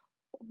like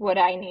what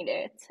I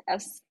needed,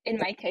 as in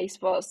my case,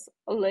 was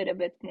a little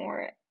bit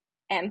more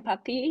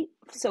empathy.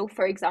 So,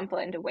 for example,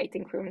 in the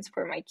waiting rooms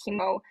for my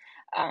chemo,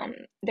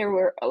 there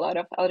were a lot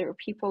of elder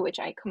people, which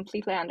I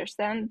completely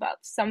understand, but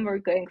some were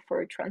going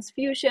for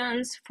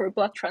transfusions, for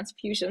blood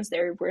transfusions. They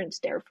weren't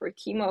there for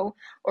chemo,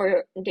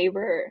 or they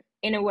were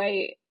in a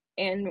way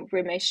in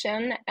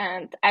remission.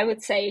 And I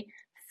would say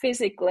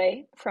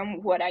physically,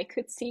 from what I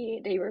could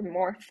see, they were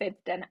more fit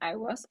than I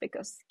was,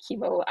 because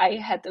chemo, I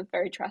had a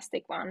very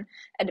drastic one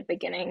at the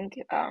beginning,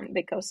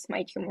 because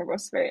my tumor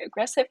was very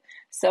aggressive.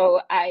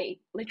 So I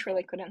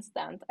literally couldn't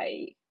stand.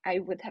 I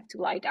would have to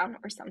lie down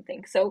or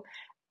something. So,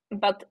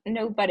 but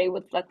nobody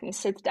would let me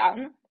sit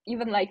down,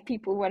 even like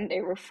people when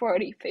they were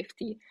 40,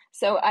 50.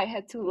 So I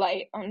had to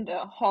lie on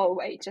the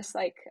hallway, just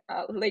like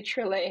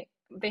literally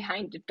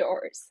behind the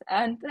doors.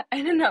 And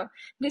I don't know,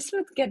 this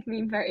would get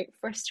me very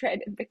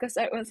frustrated, because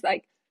I was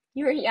like,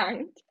 you're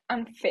young,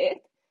 I'm fit,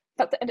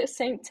 but at the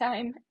same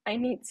time, I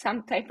need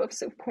some type of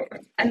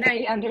support. And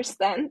I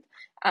understand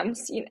I'm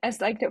seen as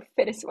like the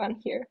fittest one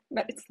here,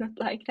 but it's not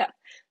like that.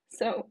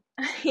 So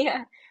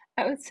yeah,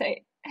 I would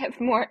say have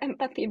more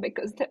empathy,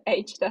 because the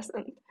age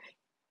doesn't.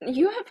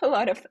 You have a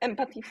lot of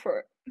empathy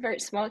for very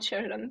small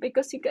children,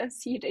 because you can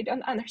see they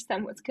don't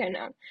understand what's going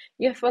on.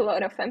 You have a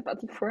lot of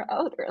empathy for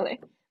elderly,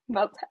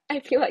 but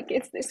I feel like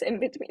it's this in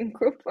between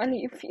group when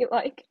you feel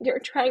like you're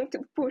trying to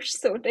push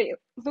so they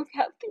look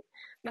healthy,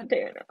 but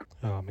they're not.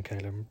 Oh,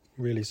 Michaela, I'm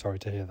really sorry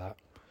to hear that.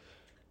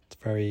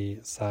 It's very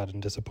sad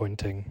and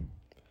disappointing.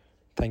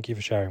 Thank you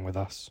for sharing with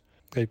us.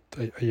 Are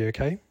you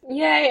okay?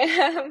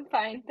 Yeah, I'm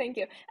fine, thank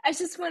you. I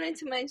just wanted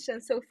to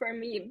mention, so for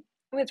me,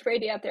 with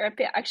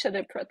radiotherapy, actually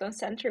the proton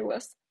center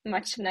was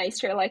much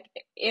nicer, like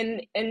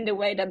in the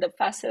way that the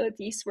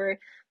facilities were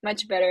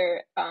much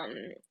better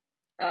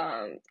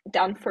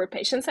done for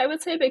patients, I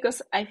would say,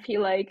 because I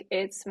feel like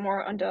it's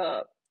more on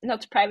the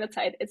not private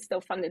side. It's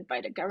still funded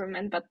by the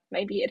government, but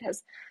maybe it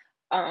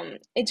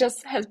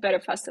just has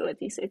better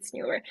facilities. It's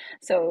newer.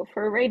 So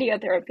for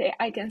radiotherapy,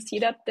 I can see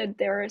that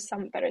there are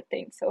some better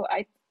things. So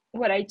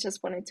what I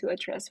just wanted to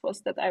address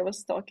was that I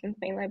was talking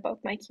mainly about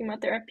my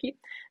chemotherapy.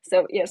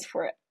 So yes,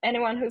 for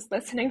anyone who's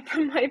listening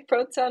from my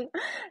proton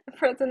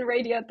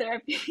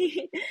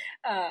radiotherapy,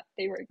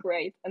 they were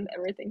great and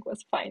everything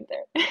was fine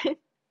there.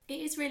 It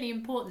is really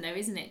important though,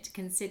 isn't it, to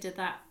consider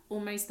that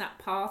almost that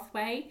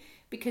pathway,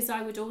 because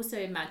I would also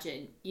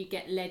imagine you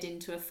get led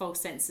into a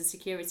false sense of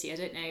security. I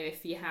don't know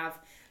if you have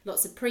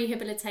lots of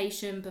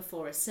prehabilitation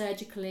before a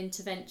surgical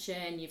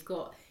intervention, you've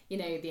got, you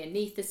know, the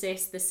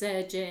anaesthetist, the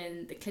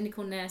surgeon, the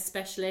clinical nurse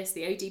specialist,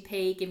 the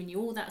ODP giving you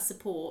all that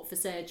support for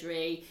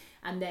surgery,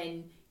 and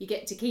then you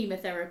get to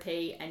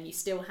chemotherapy and you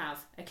still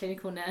have a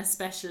clinical nurse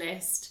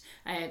specialist,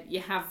 you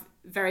have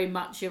very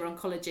much your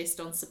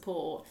oncologist on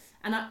support.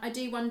 And I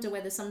do wonder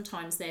whether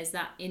sometimes there's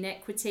that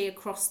inequity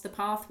across the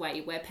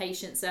pathway where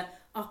patients are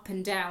up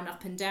and down,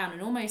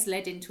 and almost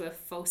led into a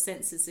false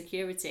sense of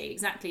security,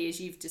 exactly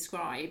as you've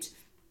described.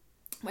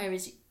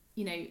 Whereas,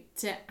 you know,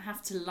 to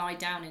have to lie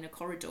down in a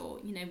corridor,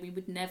 you know, we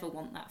would never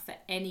want that for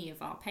any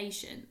of our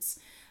patients.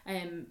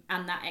 And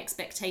that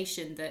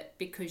expectation that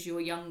because you're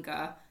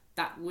younger,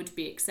 that would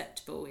be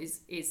acceptable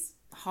is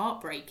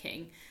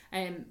heartbreaking.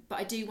 But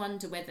I do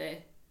wonder whether,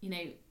 you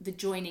know, the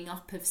joining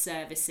up of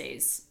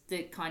services,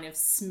 the kind of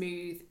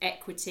smooth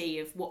equity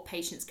of what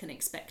patients can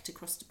expect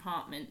across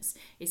departments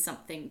is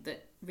something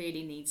that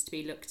really needs to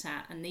be looked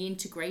at, and the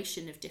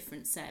integration of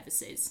different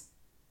services.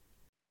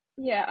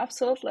 Yeah,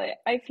 absolutely.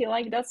 I feel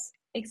like that's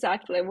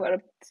exactly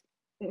what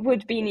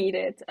would be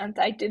needed. And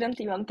I didn't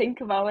even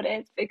think about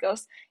it,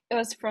 because it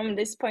was from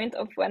this point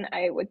of when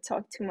I would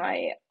talk to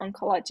my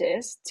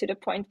oncologist to the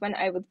point when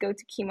I would go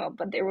to chemo,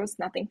 but there was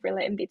nothing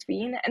really in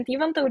between. And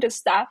even though the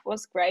staff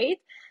was great,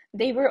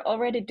 they were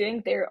already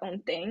doing their own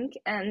thing,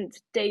 and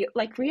they,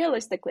 like,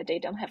 realistically, they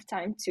don't have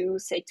time to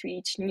say to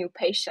each new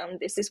patient,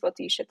 this is what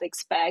you should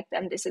expect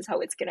and this is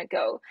how it's gonna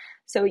go.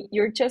 So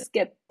you're just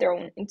get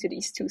thrown into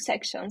these two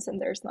sections and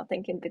there's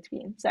nothing in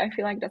between. So I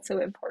feel like that's so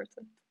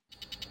important.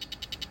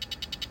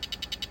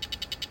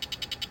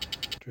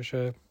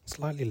 Patrycja,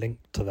 slightly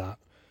linked to that,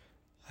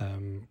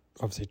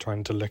 obviously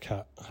trying to look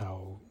at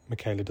how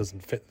Michaela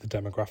doesn't fit the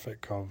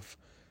demographic of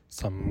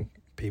some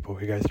people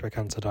who go through a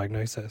cancer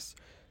diagnosis.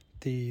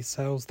 The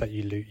cells that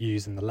you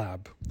use in the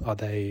lab, are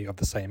they of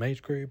the same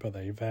age group? Are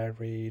they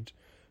varied?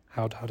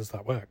 How does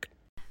that work?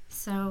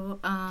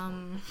 So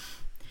I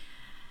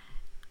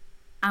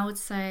would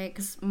say,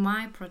 because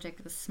my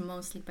project was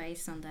mostly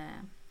based on the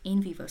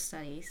in vivo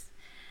studies,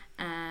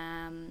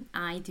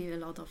 I do a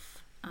lot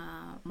of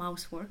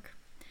mouse work.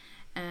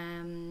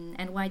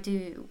 And why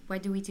do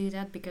we do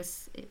that?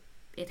 Because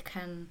it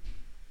can,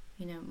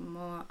 you know,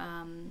 more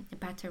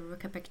better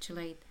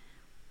recapitulate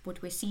what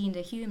we see in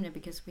the human,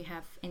 because we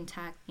have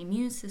intact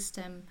immune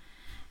system,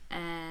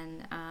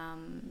 and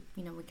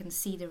you know, we can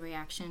see the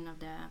reaction of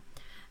the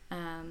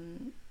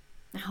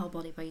whole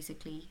body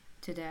basically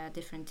to the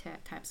different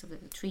types of the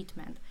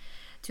treatment.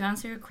 To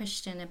answer your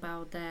question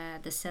about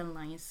the cell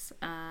lines,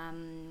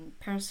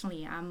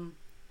 personally, I'm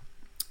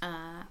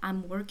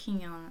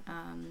working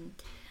on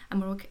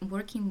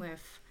working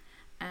with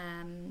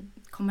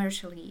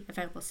commercially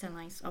available cell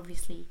lines.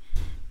 Obviously,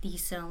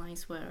 these cell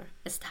lines were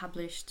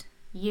established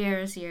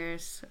years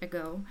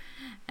ago,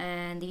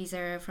 and these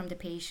are from the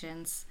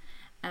patients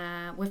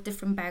with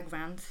different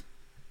background,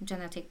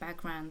 genetic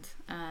background,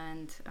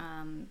 and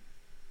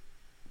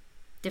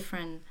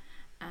different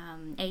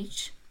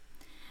age.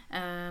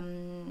 I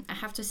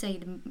have to say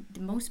the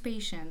most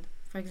patient,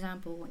 for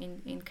example,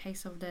 in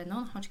case of the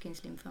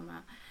non-Hodgkin's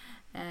lymphoma,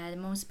 the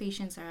most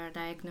patients are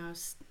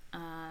diagnosed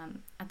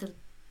at the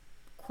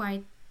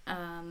quite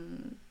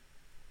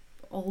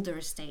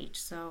older stage.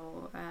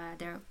 So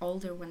they're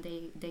older when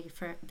they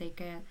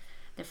get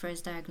the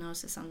first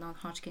diagnosis on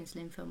non-Hodgkin's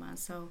lymphoma.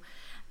 So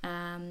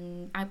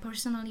I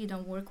personally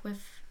don't work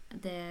with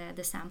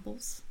the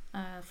samples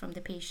from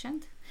the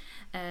patient,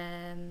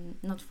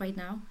 not right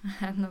now,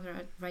 not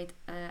right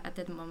at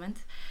that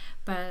moment,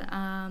 but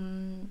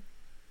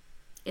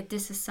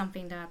this is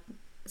something that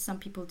some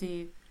people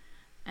do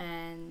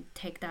and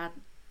take that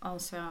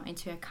also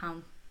into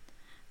account,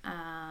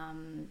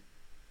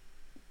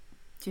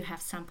 to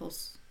have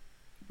samples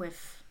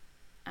with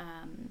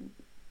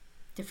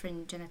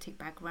different genetic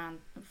background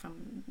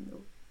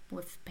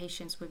with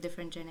patients with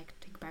different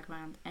genetic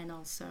background, and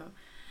also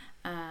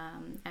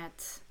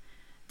at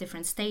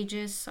different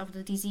stages of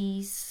the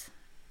disease,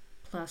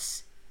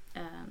 plus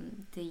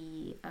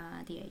the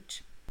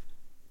age.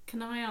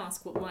 Can I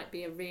ask what might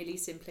be a really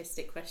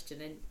simplistic question?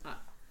 And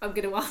I'm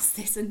going to ask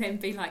this and then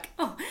be like,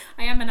 oh,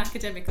 I am an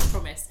academic, I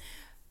promise.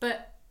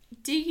 But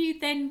do you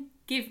then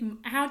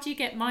how do you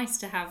get mice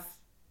to have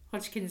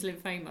Hodgkin's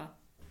lymphoma?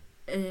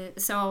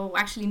 So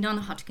actually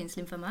non-Hodgkin's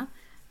lymphoma.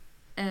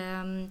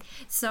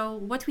 So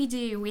what we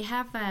do, we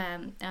have a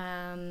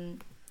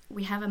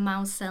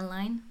mouse cell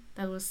line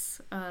that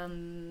was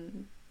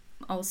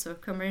also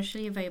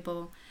commercially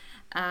available.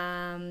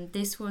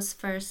 This was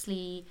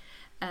firstly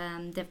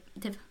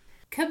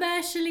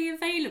commercially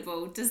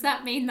available. Does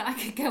that mean that I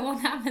could go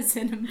on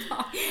Amazon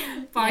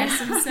and buy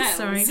some cells?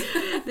 Sorry,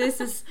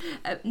 this is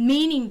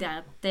meaning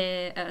that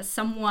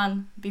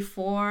someone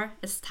before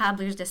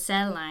established a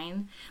cell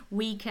line,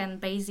 we can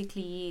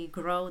basically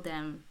grow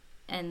them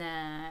in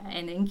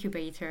an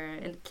incubator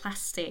in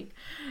plastic,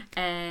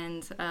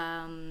 and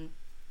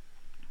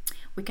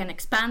we can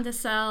expand the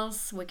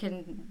cells, we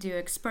can do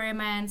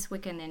experiments, we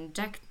can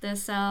inject the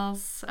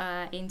cells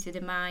into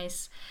the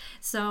mice.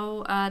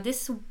 So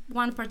this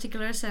one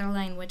particular cell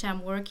line which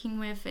I'm working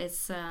with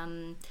is,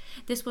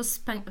 this was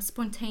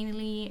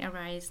spontaneously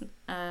arise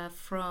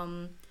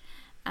from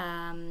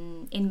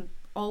in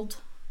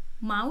old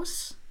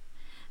mouse.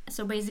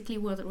 So basically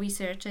what the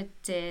researcher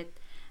did,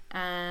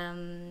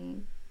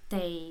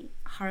 they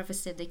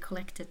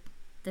collected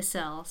the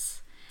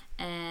cells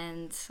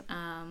and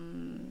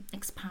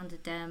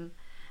expanded them,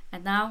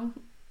 and now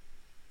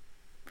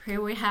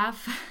here we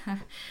have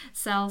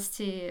cells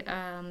to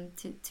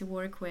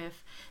work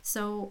with.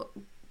 So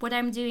what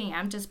I'm doing,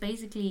 I'm just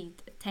basically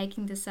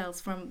taking the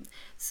cells from.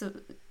 So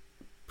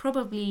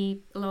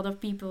probably a lot of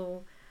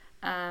people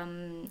are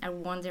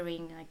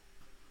wondering, like,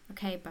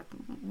 okay, but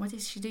what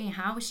is she doing?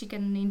 How is she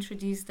can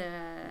introduce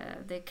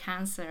the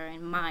cancer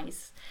in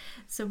mice?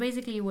 So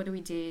basically what we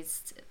do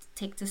is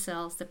take the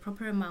cells, the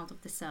proper amount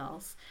of the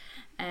cells,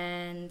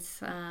 and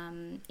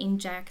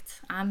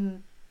inject.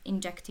 I'm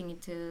injecting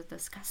into the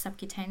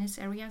subcutaneous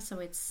area, so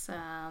it's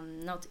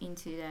not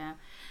into the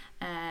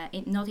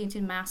not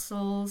into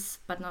muscles,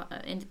 but not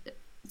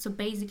so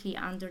basically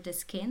under the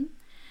skin,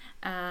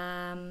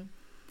 and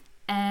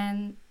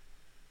I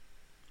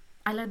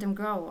let them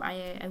grow.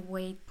 I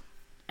wait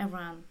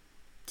around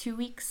 2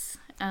 weeks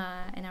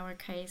in our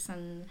case,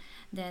 and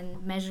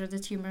then measure the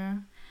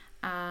tumor,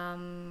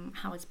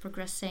 how it's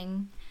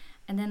progressing,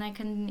 and then I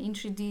can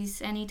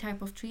introduce any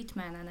type of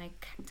treatment, and I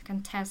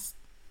can test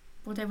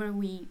whatever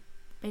we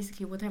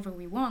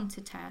want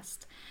to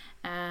test.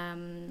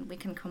 We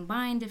can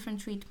combine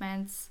different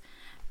treatments,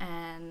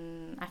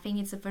 and I think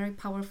it's a very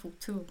powerful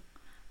tool.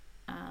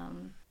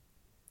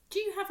 Do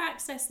you have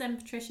access then,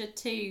 Patrycja,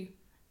 to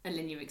a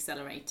linear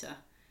accelerator?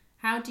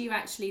 How do you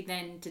actually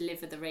then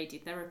deliver the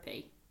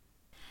radiotherapy?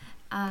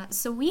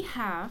 So we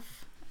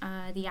have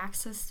the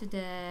access to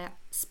the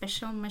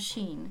special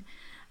machine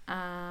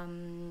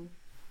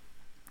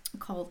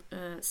called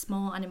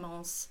small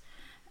animals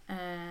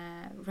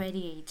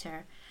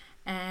radiator,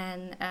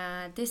 and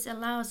this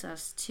allows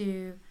us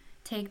to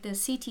take the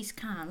CT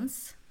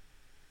scans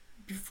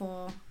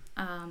before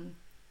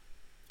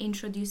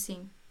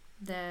introducing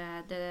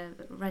the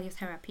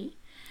radiotherapy.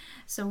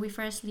 So we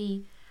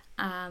firstly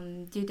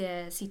do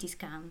the CT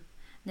scan,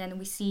 then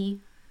we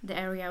see the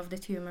area of the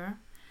tumor,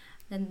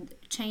 then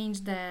change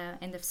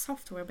in the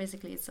software.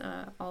 Basically, it's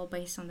all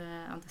based on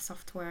the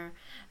software,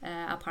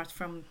 apart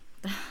from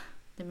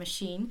the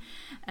machine.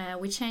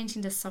 We change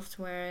in the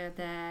software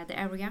the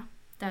area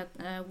that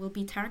will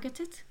be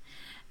targeted,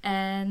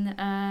 and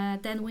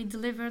then we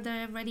deliver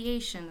the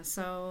radiation.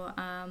 So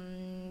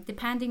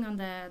depending on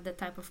the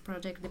type of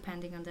project,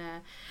 depending on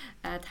the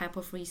type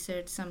of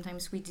research,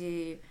 sometimes we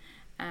do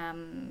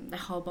the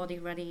whole body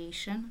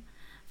radiation.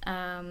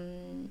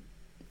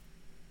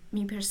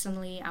 me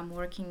personally, I'm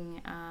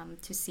working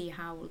to see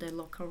how the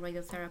local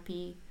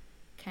radiotherapy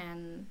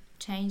can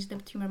change the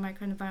tumor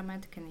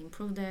microenvironment, can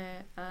improve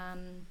the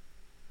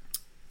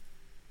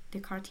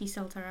CAR T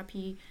cell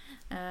therapy,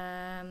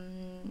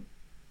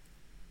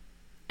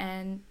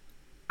 and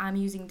I'm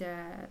using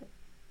the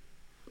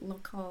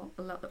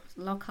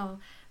local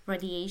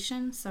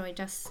radiation, so I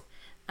just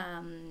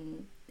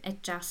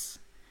adjust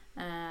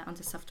on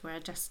the software,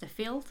 adjust the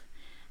field,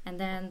 and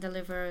then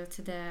deliver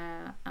to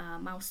the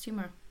mouse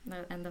tumor,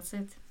 and that's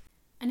it.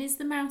 And is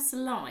the mouse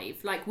alive?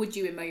 Like, would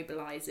you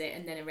immobilize it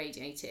and then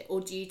irradiate it,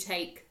 or do you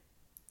take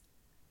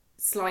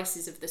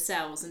slices of the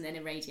cells and then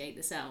irradiate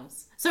the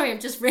cells? Sorry, I'm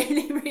just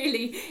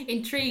really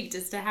intrigued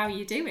as to how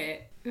you do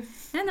it.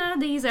 No,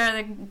 these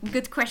are the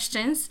good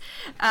questions.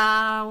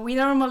 We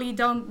normally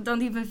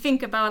don't even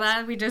think about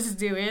that. We just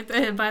do it.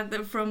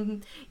 But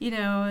from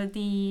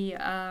the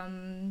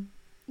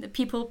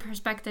people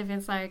perspective,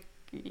 it's like,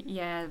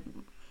 yeah,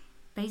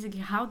 basically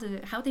how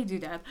they do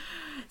that.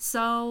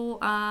 So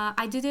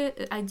I do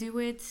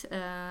it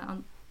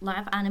on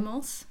live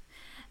animals.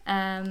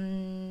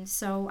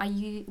 So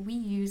we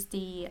use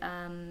the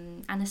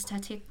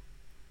anesthetic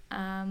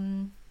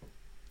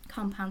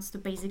compounds to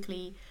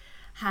basically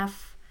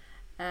have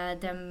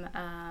them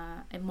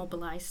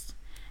immobilized.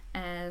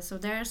 So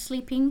they're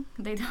sleeping,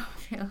 they don't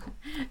feel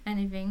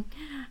anything.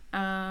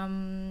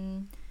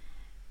 And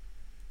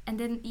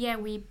then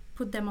we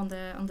put them on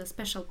the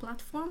special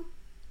platform.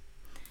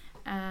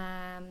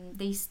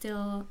 They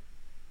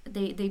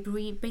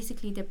breathe,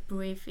 basically they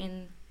breathe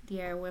in the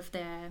air with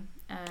the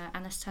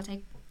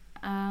anesthetic,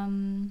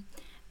 and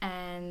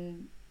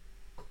then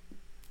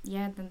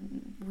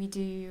we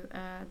do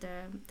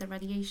the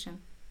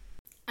radiation.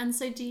 And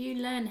so do you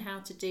learn how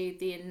to do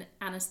the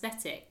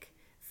anaesthetic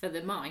for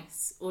the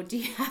mice, or do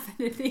you have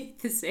an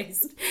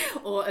anaesthetist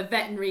or a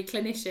veterinary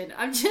clinician?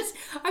 I've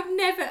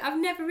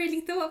never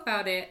really thought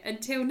about it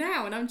until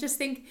now, and I'm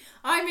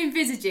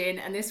envisaging,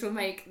 and this will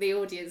make the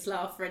audience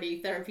laugh for any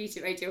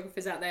therapeutic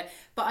radiographers out there,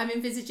 but I'm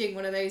envisaging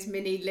one of those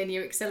mini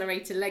linear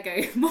accelerator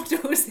Lego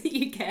models that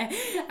you get,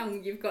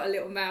 and you've got a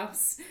little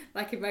mouse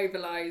like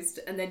immobilised,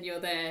 and then you're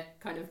there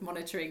kind of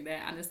monitoring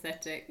their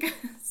anaesthetic.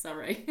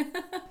 Sorry.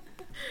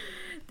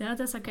 No,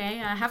 that's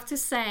okay. I have to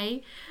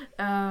say,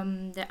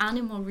 the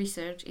animal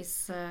research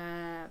is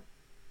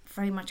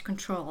very much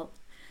controlled.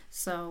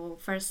 So,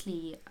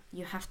 firstly,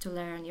 you have to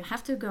learn. You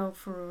have to go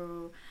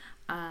through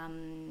a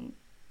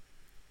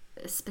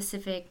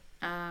specific.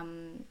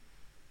 You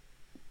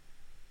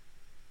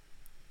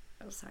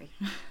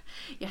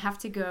have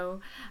to go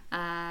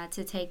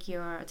to take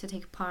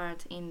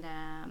part in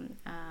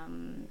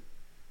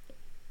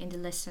the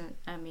lesson.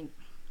 I mean.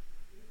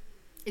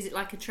 Is it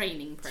like a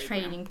training program?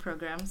 Training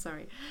program,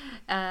 sorry.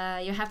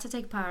 You have to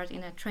take part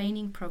in a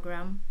training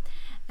program,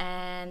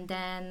 and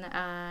then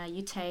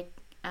you take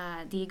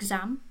the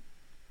exam,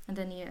 and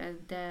then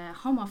the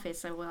home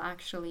office will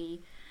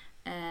actually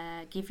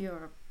give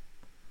your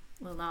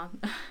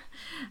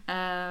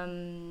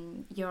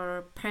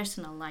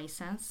personal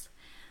license,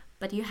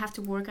 but you have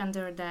to work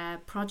under the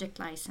project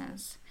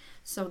license.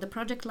 So the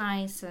project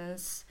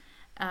license,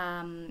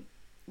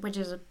 which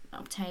is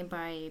obtained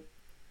by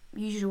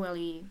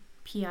usually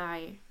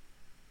PI,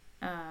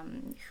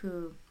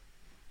 who's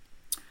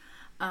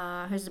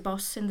the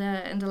boss in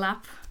the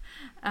lab.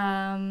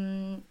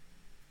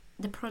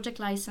 The project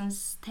license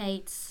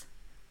states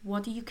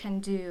what you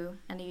can do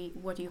and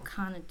what you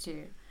cannot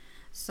do.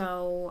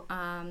 So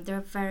there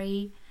are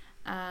very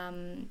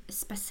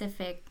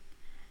specific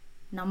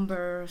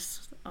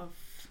numbers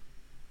of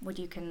what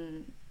you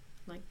can,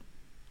 like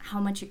how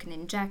much you can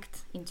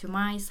inject into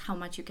mice, how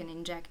much you can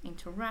inject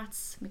into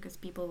rats, because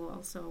people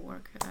also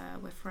work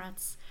with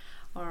rats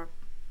or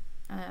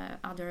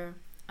other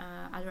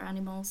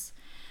animals.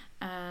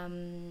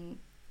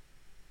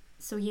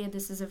 So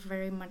this is a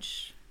very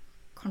much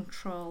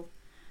controlled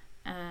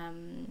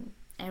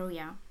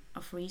area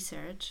of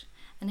research,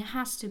 and it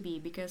has to be,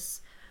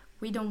 because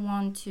we don't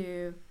want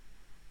to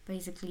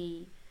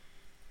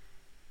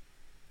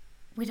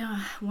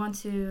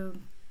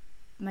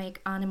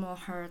make animal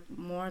hurt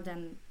more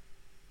than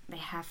they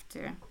have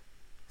to.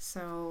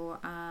 So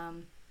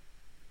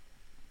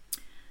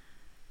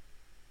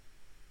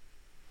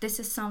this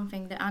is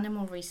something, the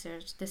animal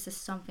research, this is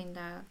something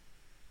that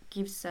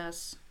gives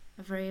us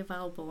a very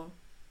valuable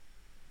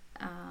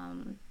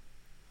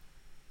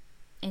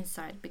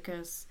insight,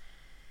 because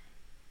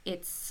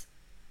this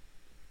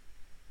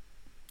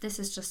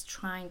is just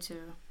trying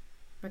to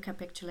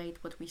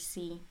recapitulate what we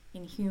see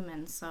in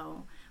humans.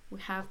 So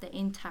we have the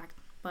intact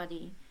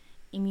body,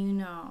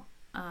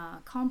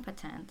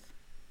 immunocompetent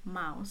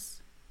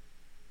mouse.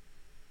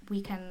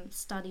 We can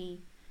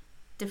study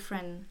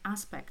different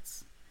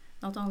aspects,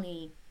 not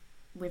only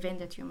within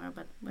the tumor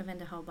but within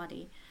the whole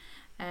body,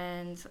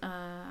 and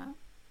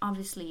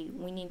obviously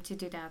we need to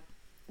do that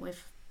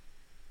with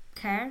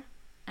care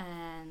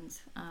and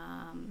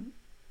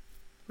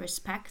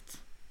respect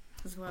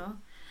as well.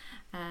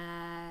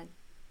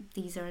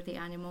 These are the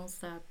animals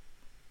that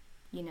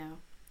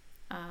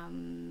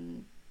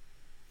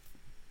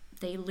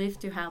they live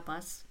to help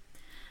us,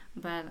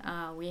 but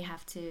we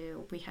have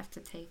to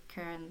take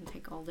care and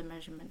take all the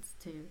measurements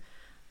to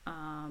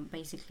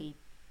basically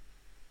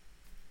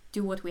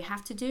do what we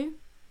have to do,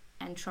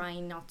 and try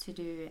not to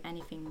do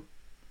anything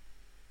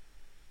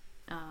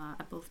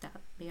above that,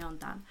 beyond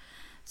that.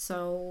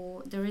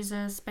 So there is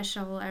a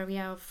special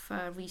area of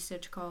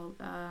research called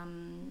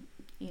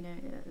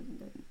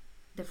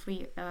the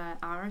 3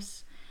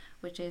 R's,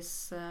 which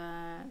is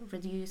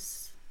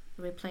reduce,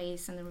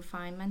 replace, and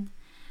refinement.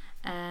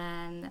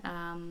 And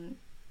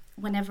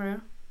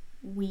whenever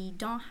we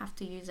don't have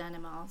to use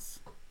animals,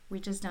 we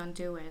just don't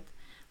do it.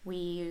 We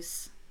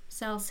use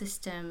cell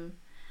system.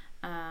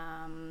 There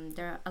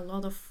are a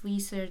lot of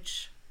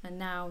research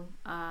now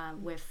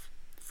with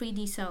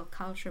 3D cell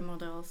culture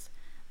models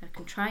that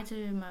can try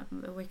to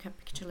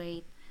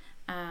recapitulate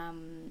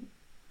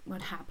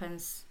what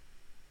happens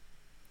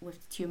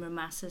with tumor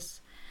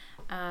masses.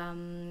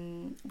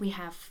 We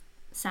have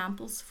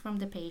samples from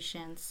the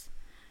patients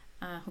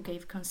who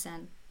gave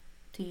consent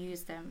to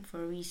use them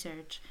for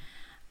research.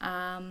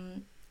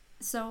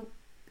 So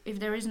if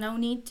there is no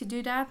need to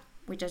do that,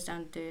 we just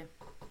don't do.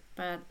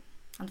 But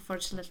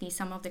unfortunately,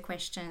 some of the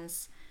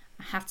questions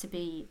have to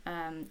be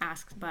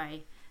asked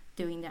by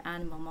doing the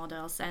animal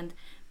models, and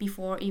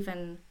before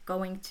even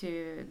going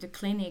to the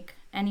clinic,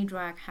 any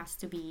drug has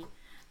to be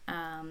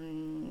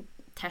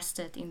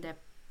tested in the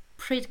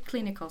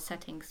preclinical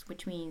settings,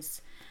 which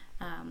means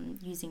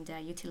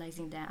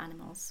utilizing the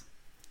animals.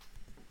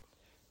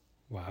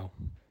 Wow,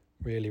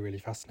 really, really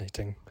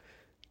fascinating.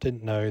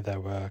 Didn't know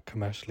there were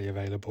commercially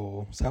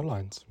available cell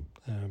lines.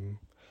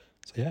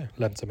 So yeah,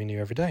 learn something new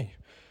every day.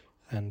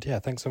 And yeah,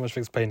 thanks so much for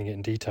explaining it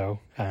in detail.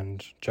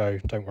 And Joe,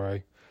 don't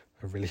worry,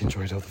 I really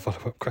enjoyed all the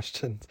follow-up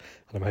questions,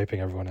 and I'm hoping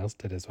everyone else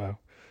did as well.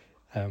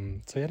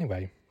 So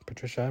anyway,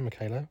 Patrycja and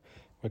Michaela,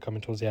 we're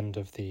coming towards the end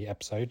of the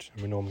episode,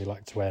 and we normally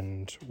like to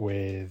end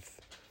with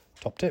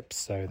top tips,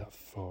 so that's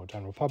for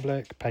general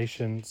public,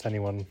 patients,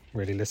 anyone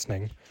really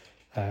listening.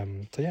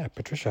 So yeah,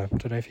 Patrycja, I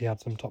don't know if you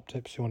had some top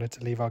tips you wanted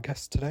to leave our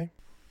guests today?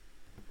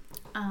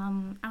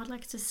 I would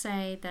like to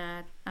say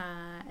that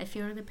if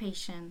you're the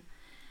patient,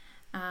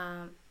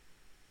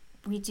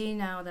 we do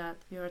know that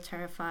you're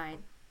terrified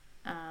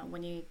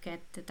when you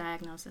get the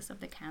diagnosis of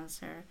the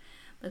cancer,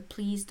 but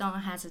please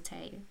don't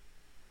hesitate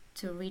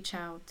to reach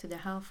out to the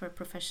healthcare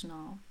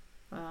professional,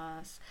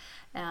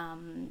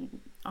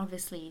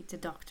 obviously to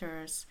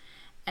doctors,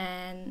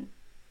 and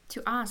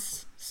to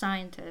us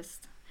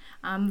scientists.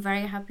 I'm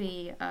very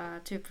happy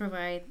to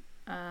provide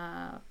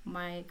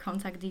my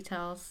contact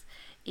details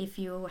if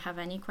you have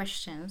any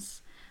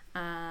questions.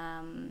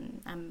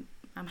 I'm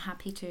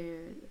happy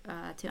to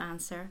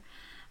answer.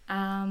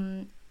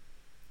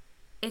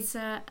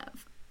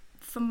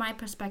 From my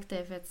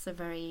perspective, it's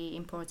very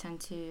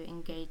important to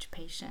engage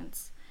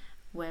patients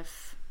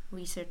with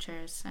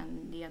researchers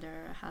and the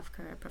other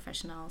healthcare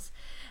professionals.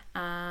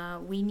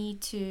 We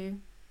need to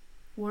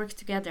work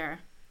together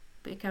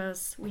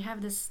because we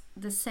have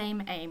the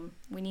same aim.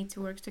 We need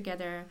to work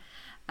together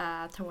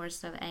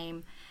towards that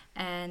aim,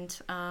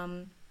 and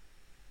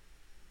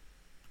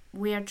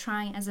we are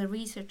trying, as a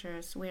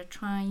researchers, we are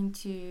trying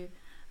to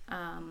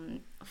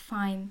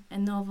find a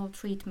novel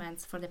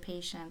treatments for the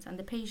patients, and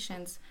the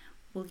patients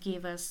will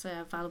give us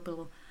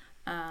valuable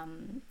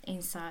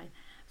insight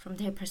from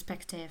their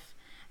perspective,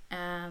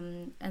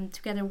 and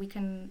together we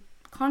can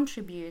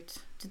contribute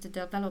to the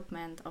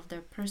development of the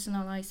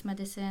personalized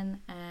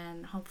medicine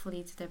and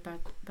hopefully to the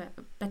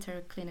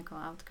better clinical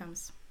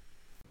outcomes.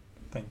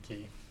 Thank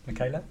you.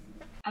 Michaela?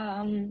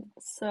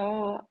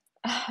 So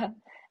I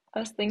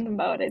was thinking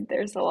about it.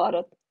 There's a lot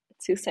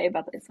to say,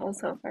 but it's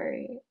also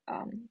very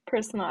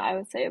personal, I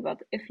would say,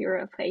 about if you're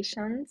a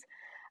patient.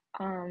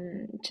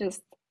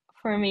 Just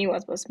for me,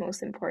 what was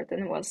most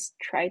important was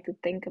try to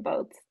think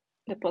about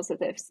the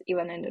positives,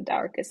 even in the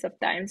darkest of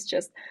times.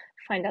 Just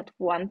find out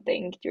one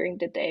thing during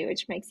the day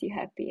which makes you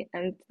happy,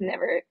 and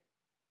never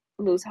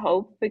lose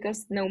hope,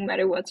 because no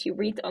matter what you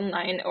read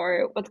online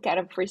or what kind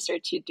of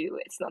research you do,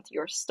 it's not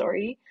your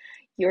story.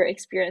 Your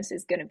experience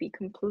is going to be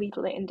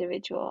completely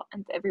individual,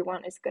 and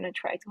everyone is going to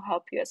try to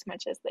help you as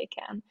much as they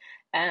can.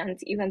 And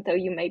even though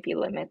you may be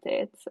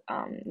limited,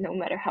 no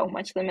matter how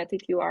much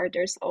limited you are,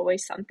 there's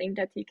always something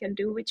that you can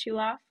do which you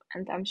love.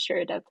 And I'm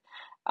sure that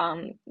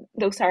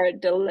those are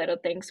the little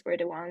things were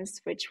the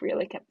ones which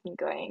really kept me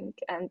going.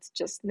 And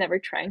just never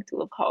trying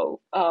to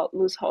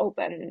lose hope,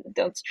 and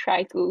don't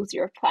try to lose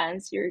your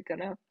plans. You're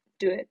gonna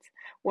do it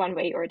one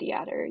way or the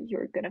other.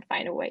 You're gonna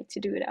find a way to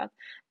do that.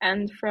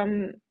 And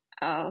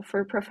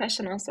for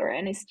professionals or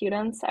any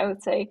students, I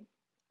would say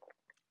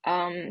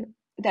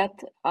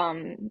that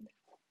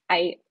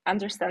I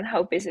understand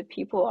how busy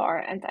people are,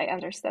 and I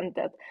understand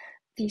that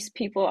these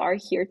people are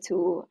here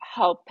to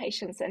help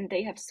patients, and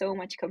they have so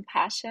much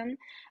compassion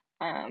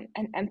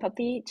and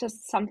empathy.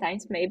 Just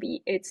sometimes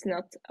maybe it's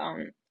not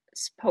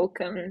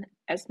spoken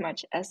as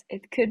much as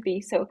it could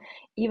be. So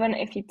even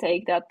if you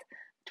take that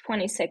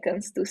 20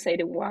 seconds to say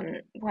the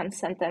one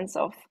sentence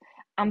of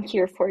I'm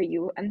here for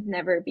you, and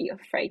never be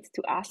afraid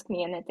to ask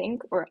me anything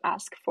or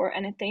ask for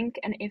anything.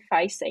 And if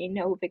I say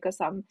no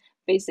because I'm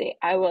busy,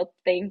 I will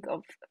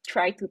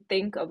try to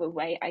think of a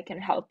way I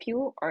can help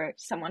you or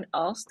someone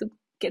else to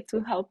get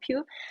to help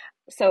you.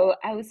 So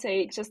I would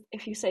say, just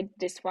if you say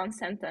this one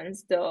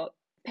sentence, the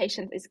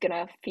patient is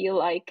gonna feel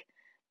like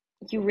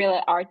you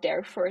really are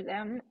there for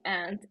them.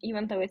 And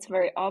even though it's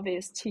very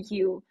obvious to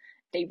you,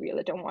 they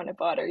really don't want to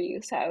bother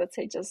you. So I would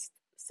say just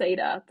say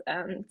that,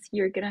 and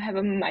you're gonna have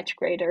a much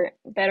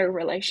better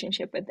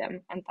relationship with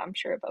them, and I'm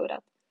sure about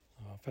that.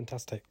 Oh,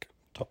 fantastic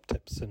top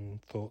tips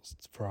and thoughts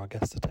for our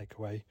guests to take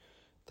away.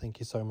 Thank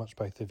you so much,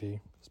 both of you.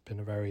 It's been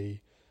a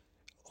very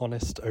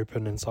honest,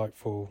 open,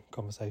 insightful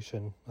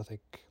conversation. I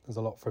think there's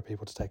a lot for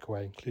people to take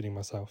away, including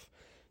myself.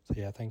 So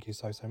yeah, thank you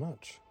so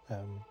much.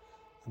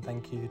 And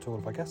thank you to all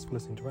of our guests for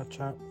listening to Red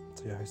Chat.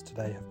 So your hosts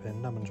today have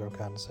been Naman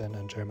Joe-Anderson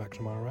and Joe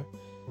McNamara.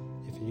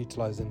 If you're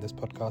utilising this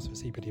podcast for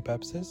CPD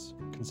purposes,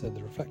 consider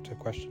the reflective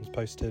questions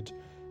posted,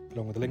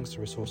 along with links to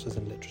resources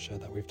and literature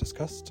that we've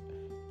discussed.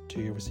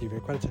 To receive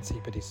your accredited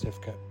CPD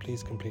certificate,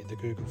 please complete the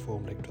Google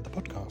form linked to the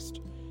podcast.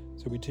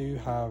 So we do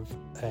have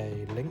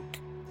a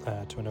link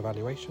to an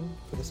evaluation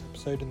for this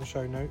episode in the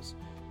show notes.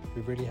 It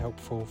would be really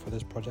helpful for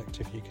this project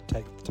if you could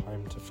take the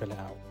time to fill it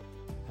out.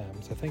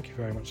 So thank you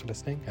very much for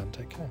listening, and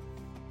take care.